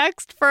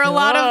context for a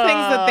lot of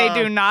things that they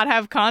do not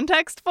have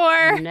context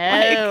for.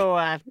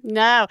 No.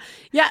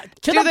 Yeah,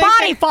 to the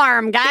body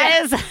farm,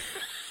 guys.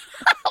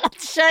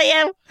 Let's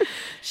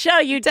show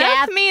you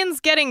death means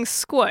getting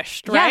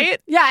squished, right?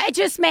 Yeah, it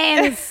just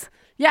means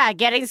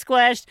getting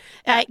squished,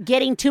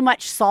 getting too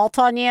much salt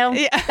on you.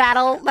 Yeah.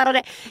 That'll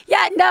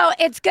yeah, no,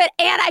 it's good.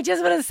 And I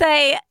just want to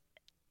say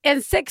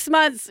in 6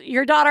 months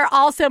your daughter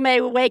also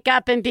may wake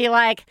up and be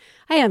like,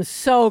 I am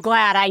so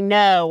glad I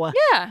know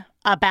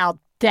about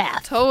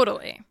death.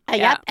 Totally.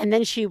 Yep. And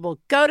then she will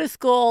go to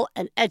school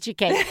and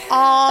educate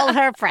all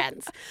her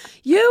friends.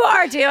 You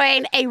are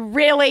doing a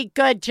really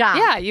good job.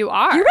 Yeah, you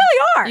are. You really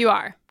are. You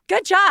are.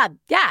 Good job.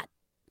 Yeah.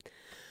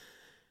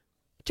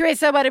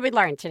 Teresa, what did we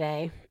learn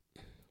today?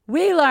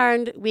 We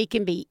learned we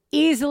can be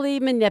easily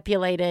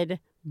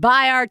manipulated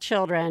by our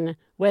children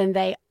when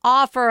they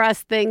offer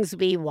us things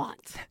we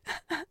want.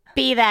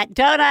 Be that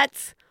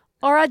donuts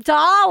or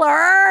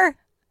 $1.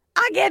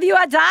 I'll give you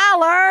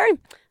 $1.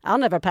 I'll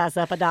never pass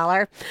up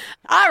 $1.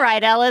 All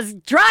right, Ellis,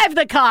 drive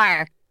the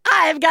car.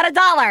 I've got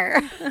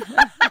 $1.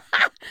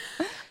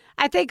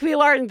 I think we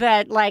learned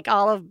that, like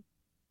all of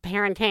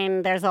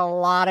parenting, there's a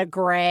lot of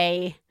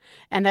gray,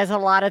 and there's a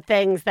lot of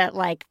things that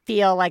like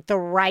feel like the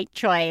right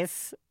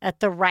choice at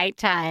the right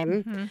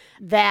time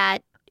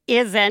that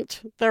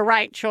isn't the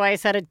right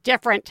choice at a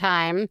different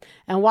time.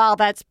 And while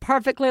that's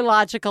perfectly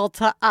logical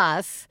to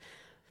us,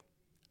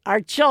 our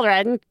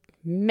children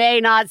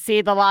may not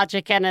see the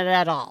logic in it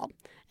at all.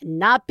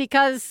 Not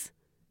because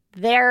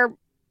they're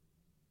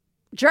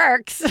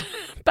jerks,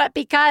 but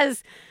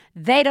because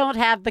they don't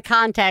have the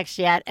context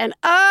yet. And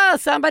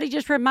somebody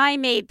just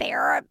remind me, they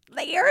are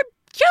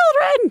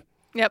children.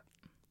 Yep.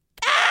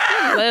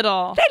 They're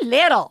little. They're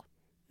little.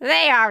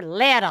 They are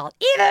little.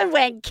 Even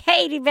when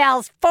Katie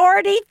Bell's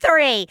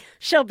 43,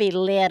 she'll be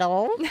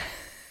little.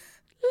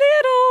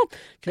 Little.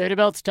 Katie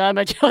Bell, it's time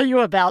I tell you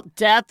about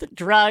death,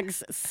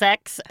 drugs,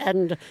 sex,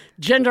 and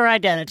gender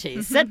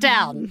identity. Sit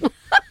down.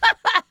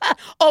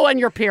 Oh, and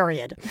your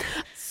period.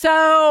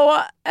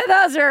 So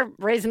those are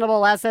reasonable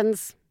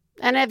lessons.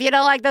 And if you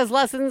don't like those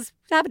lessons,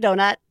 have a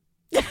donut.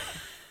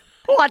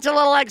 Watch a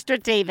little extra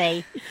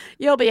TV.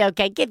 You'll be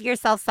okay. Give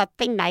yourself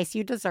something nice.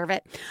 You deserve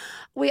it.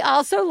 We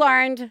also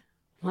learned,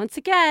 once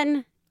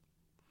again,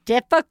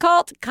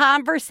 difficult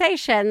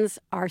conversations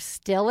are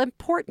still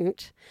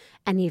important.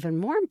 And even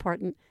more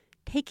important,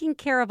 taking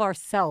care of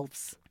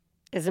ourselves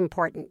is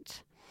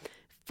important.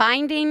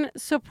 Finding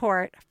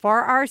support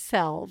for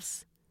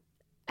ourselves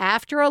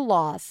after a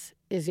loss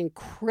is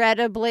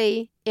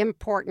incredibly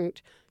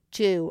important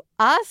to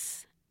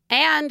us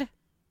and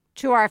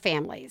to our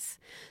families.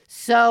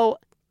 So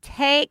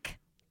take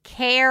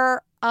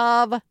care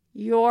of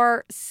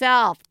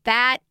yourself.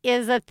 That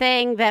is a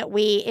thing that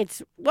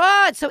it's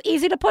so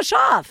easy to push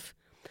off.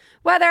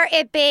 Whether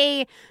it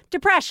be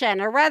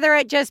depression or whether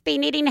it just be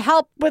needing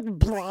help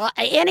with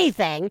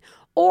anything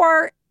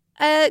or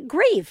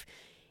grief.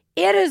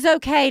 It is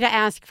okay to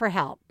ask for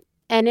help.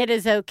 And it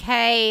is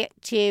okay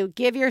to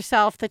give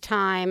yourself the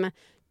time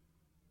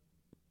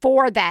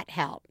for that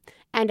help.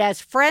 And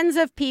as friends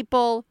of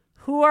people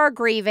who are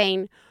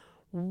grieving,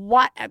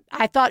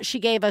 I thought she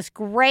gave us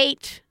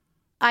great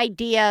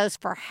ideas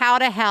for how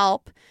to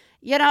help,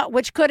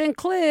 which could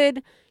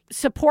include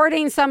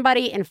supporting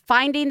somebody and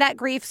finding that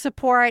grief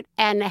support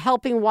and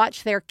helping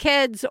watch their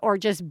kids or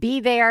just be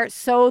there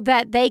so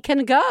that they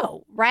can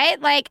go,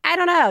 right? Like, I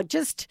don't know,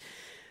 just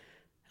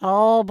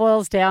all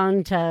boils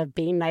down to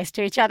being nice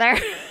to each other,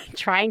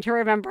 trying to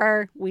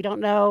remember we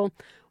don't know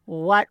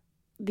what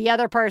the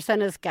other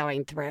person is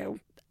going through,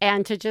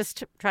 and to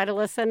just try to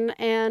listen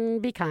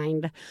and be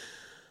kind.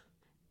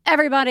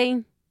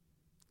 Everybody,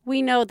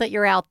 we know that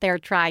you're out there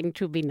trying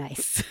to be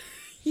nice.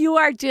 You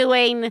are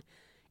doing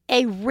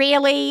a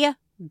really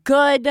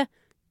good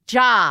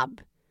job.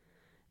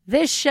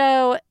 This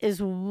show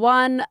is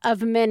one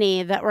of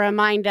many that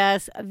remind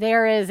us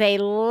there is a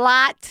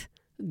lot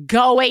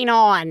going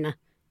on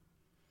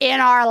in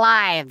our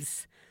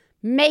lives,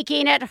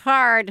 making it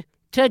hard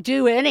to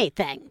do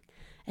anything.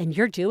 And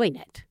you're doing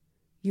it.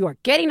 You are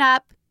getting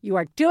up, you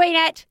are doing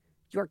it,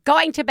 you are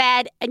going to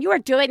bed, and you are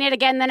doing it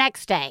again the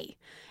next day.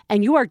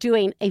 And you are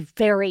doing a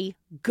very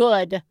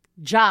good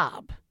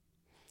job.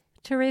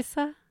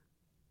 Teresa,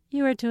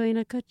 you are doing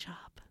a good job.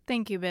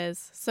 Thank you,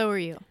 Biz. So are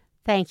you.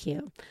 Thank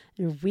you.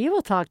 And we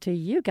will talk to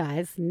you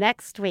guys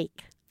next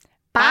week.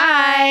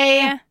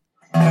 Bye.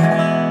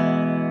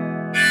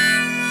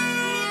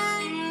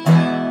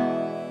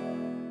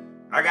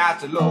 I got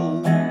to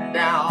low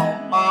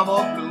down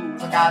mama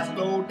blues. I got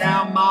to low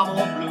down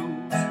mama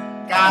blues.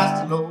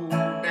 Got to low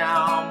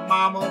down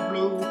mama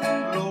blues.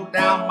 Low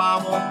down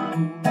mama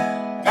blues.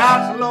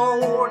 Got to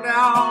low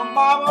down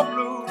mama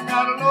blues.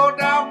 Got to low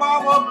down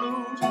mama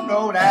blues. You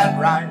know that's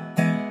right.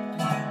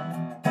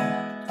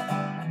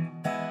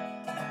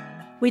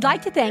 We'd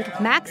like to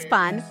thank Max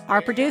Fun, our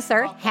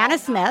producer, Hannah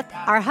Smith,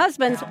 our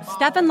husbands,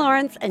 Stephen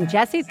Lawrence and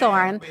Jesse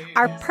Thorne,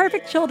 our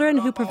perfect children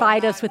who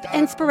provide us with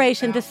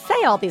inspiration to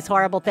say all these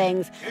horrible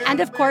things, and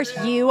of course,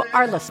 you,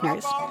 our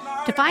listeners.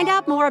 To find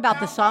out more about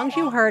the songs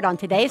you heard on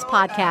today's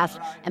podcast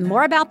and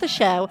more about the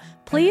show,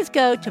 please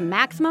go to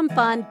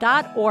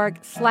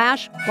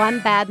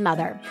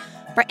MaximumFun.org/OneBadMother.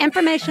 For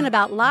information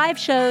about live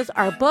shows,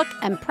 our book,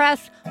 and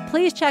press,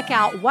 please check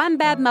out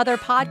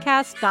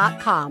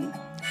OneBadMotherPodcast.com.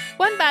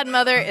 One Bad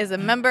Mother is a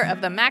member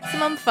of the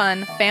Maximum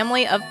Fun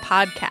family of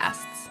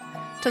podcasts.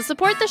 To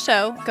support the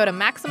show, go to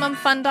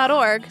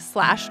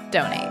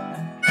MaximumFun.org/donate.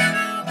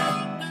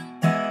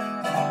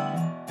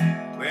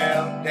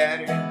 Well,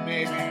 Daddy,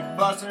 baby,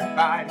 fuss and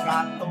fight,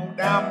 got low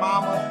down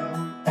mama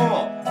blue.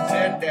 Oh,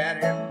 said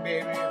Daddy,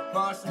 baby,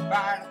 fuss and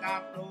fight,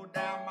 got low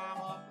down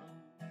mama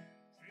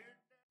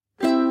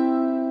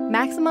blue.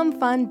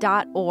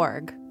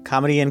 MaximumFun.org.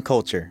 Comedy and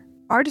culture.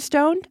 Artist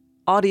owned.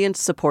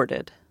 Audience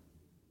supported.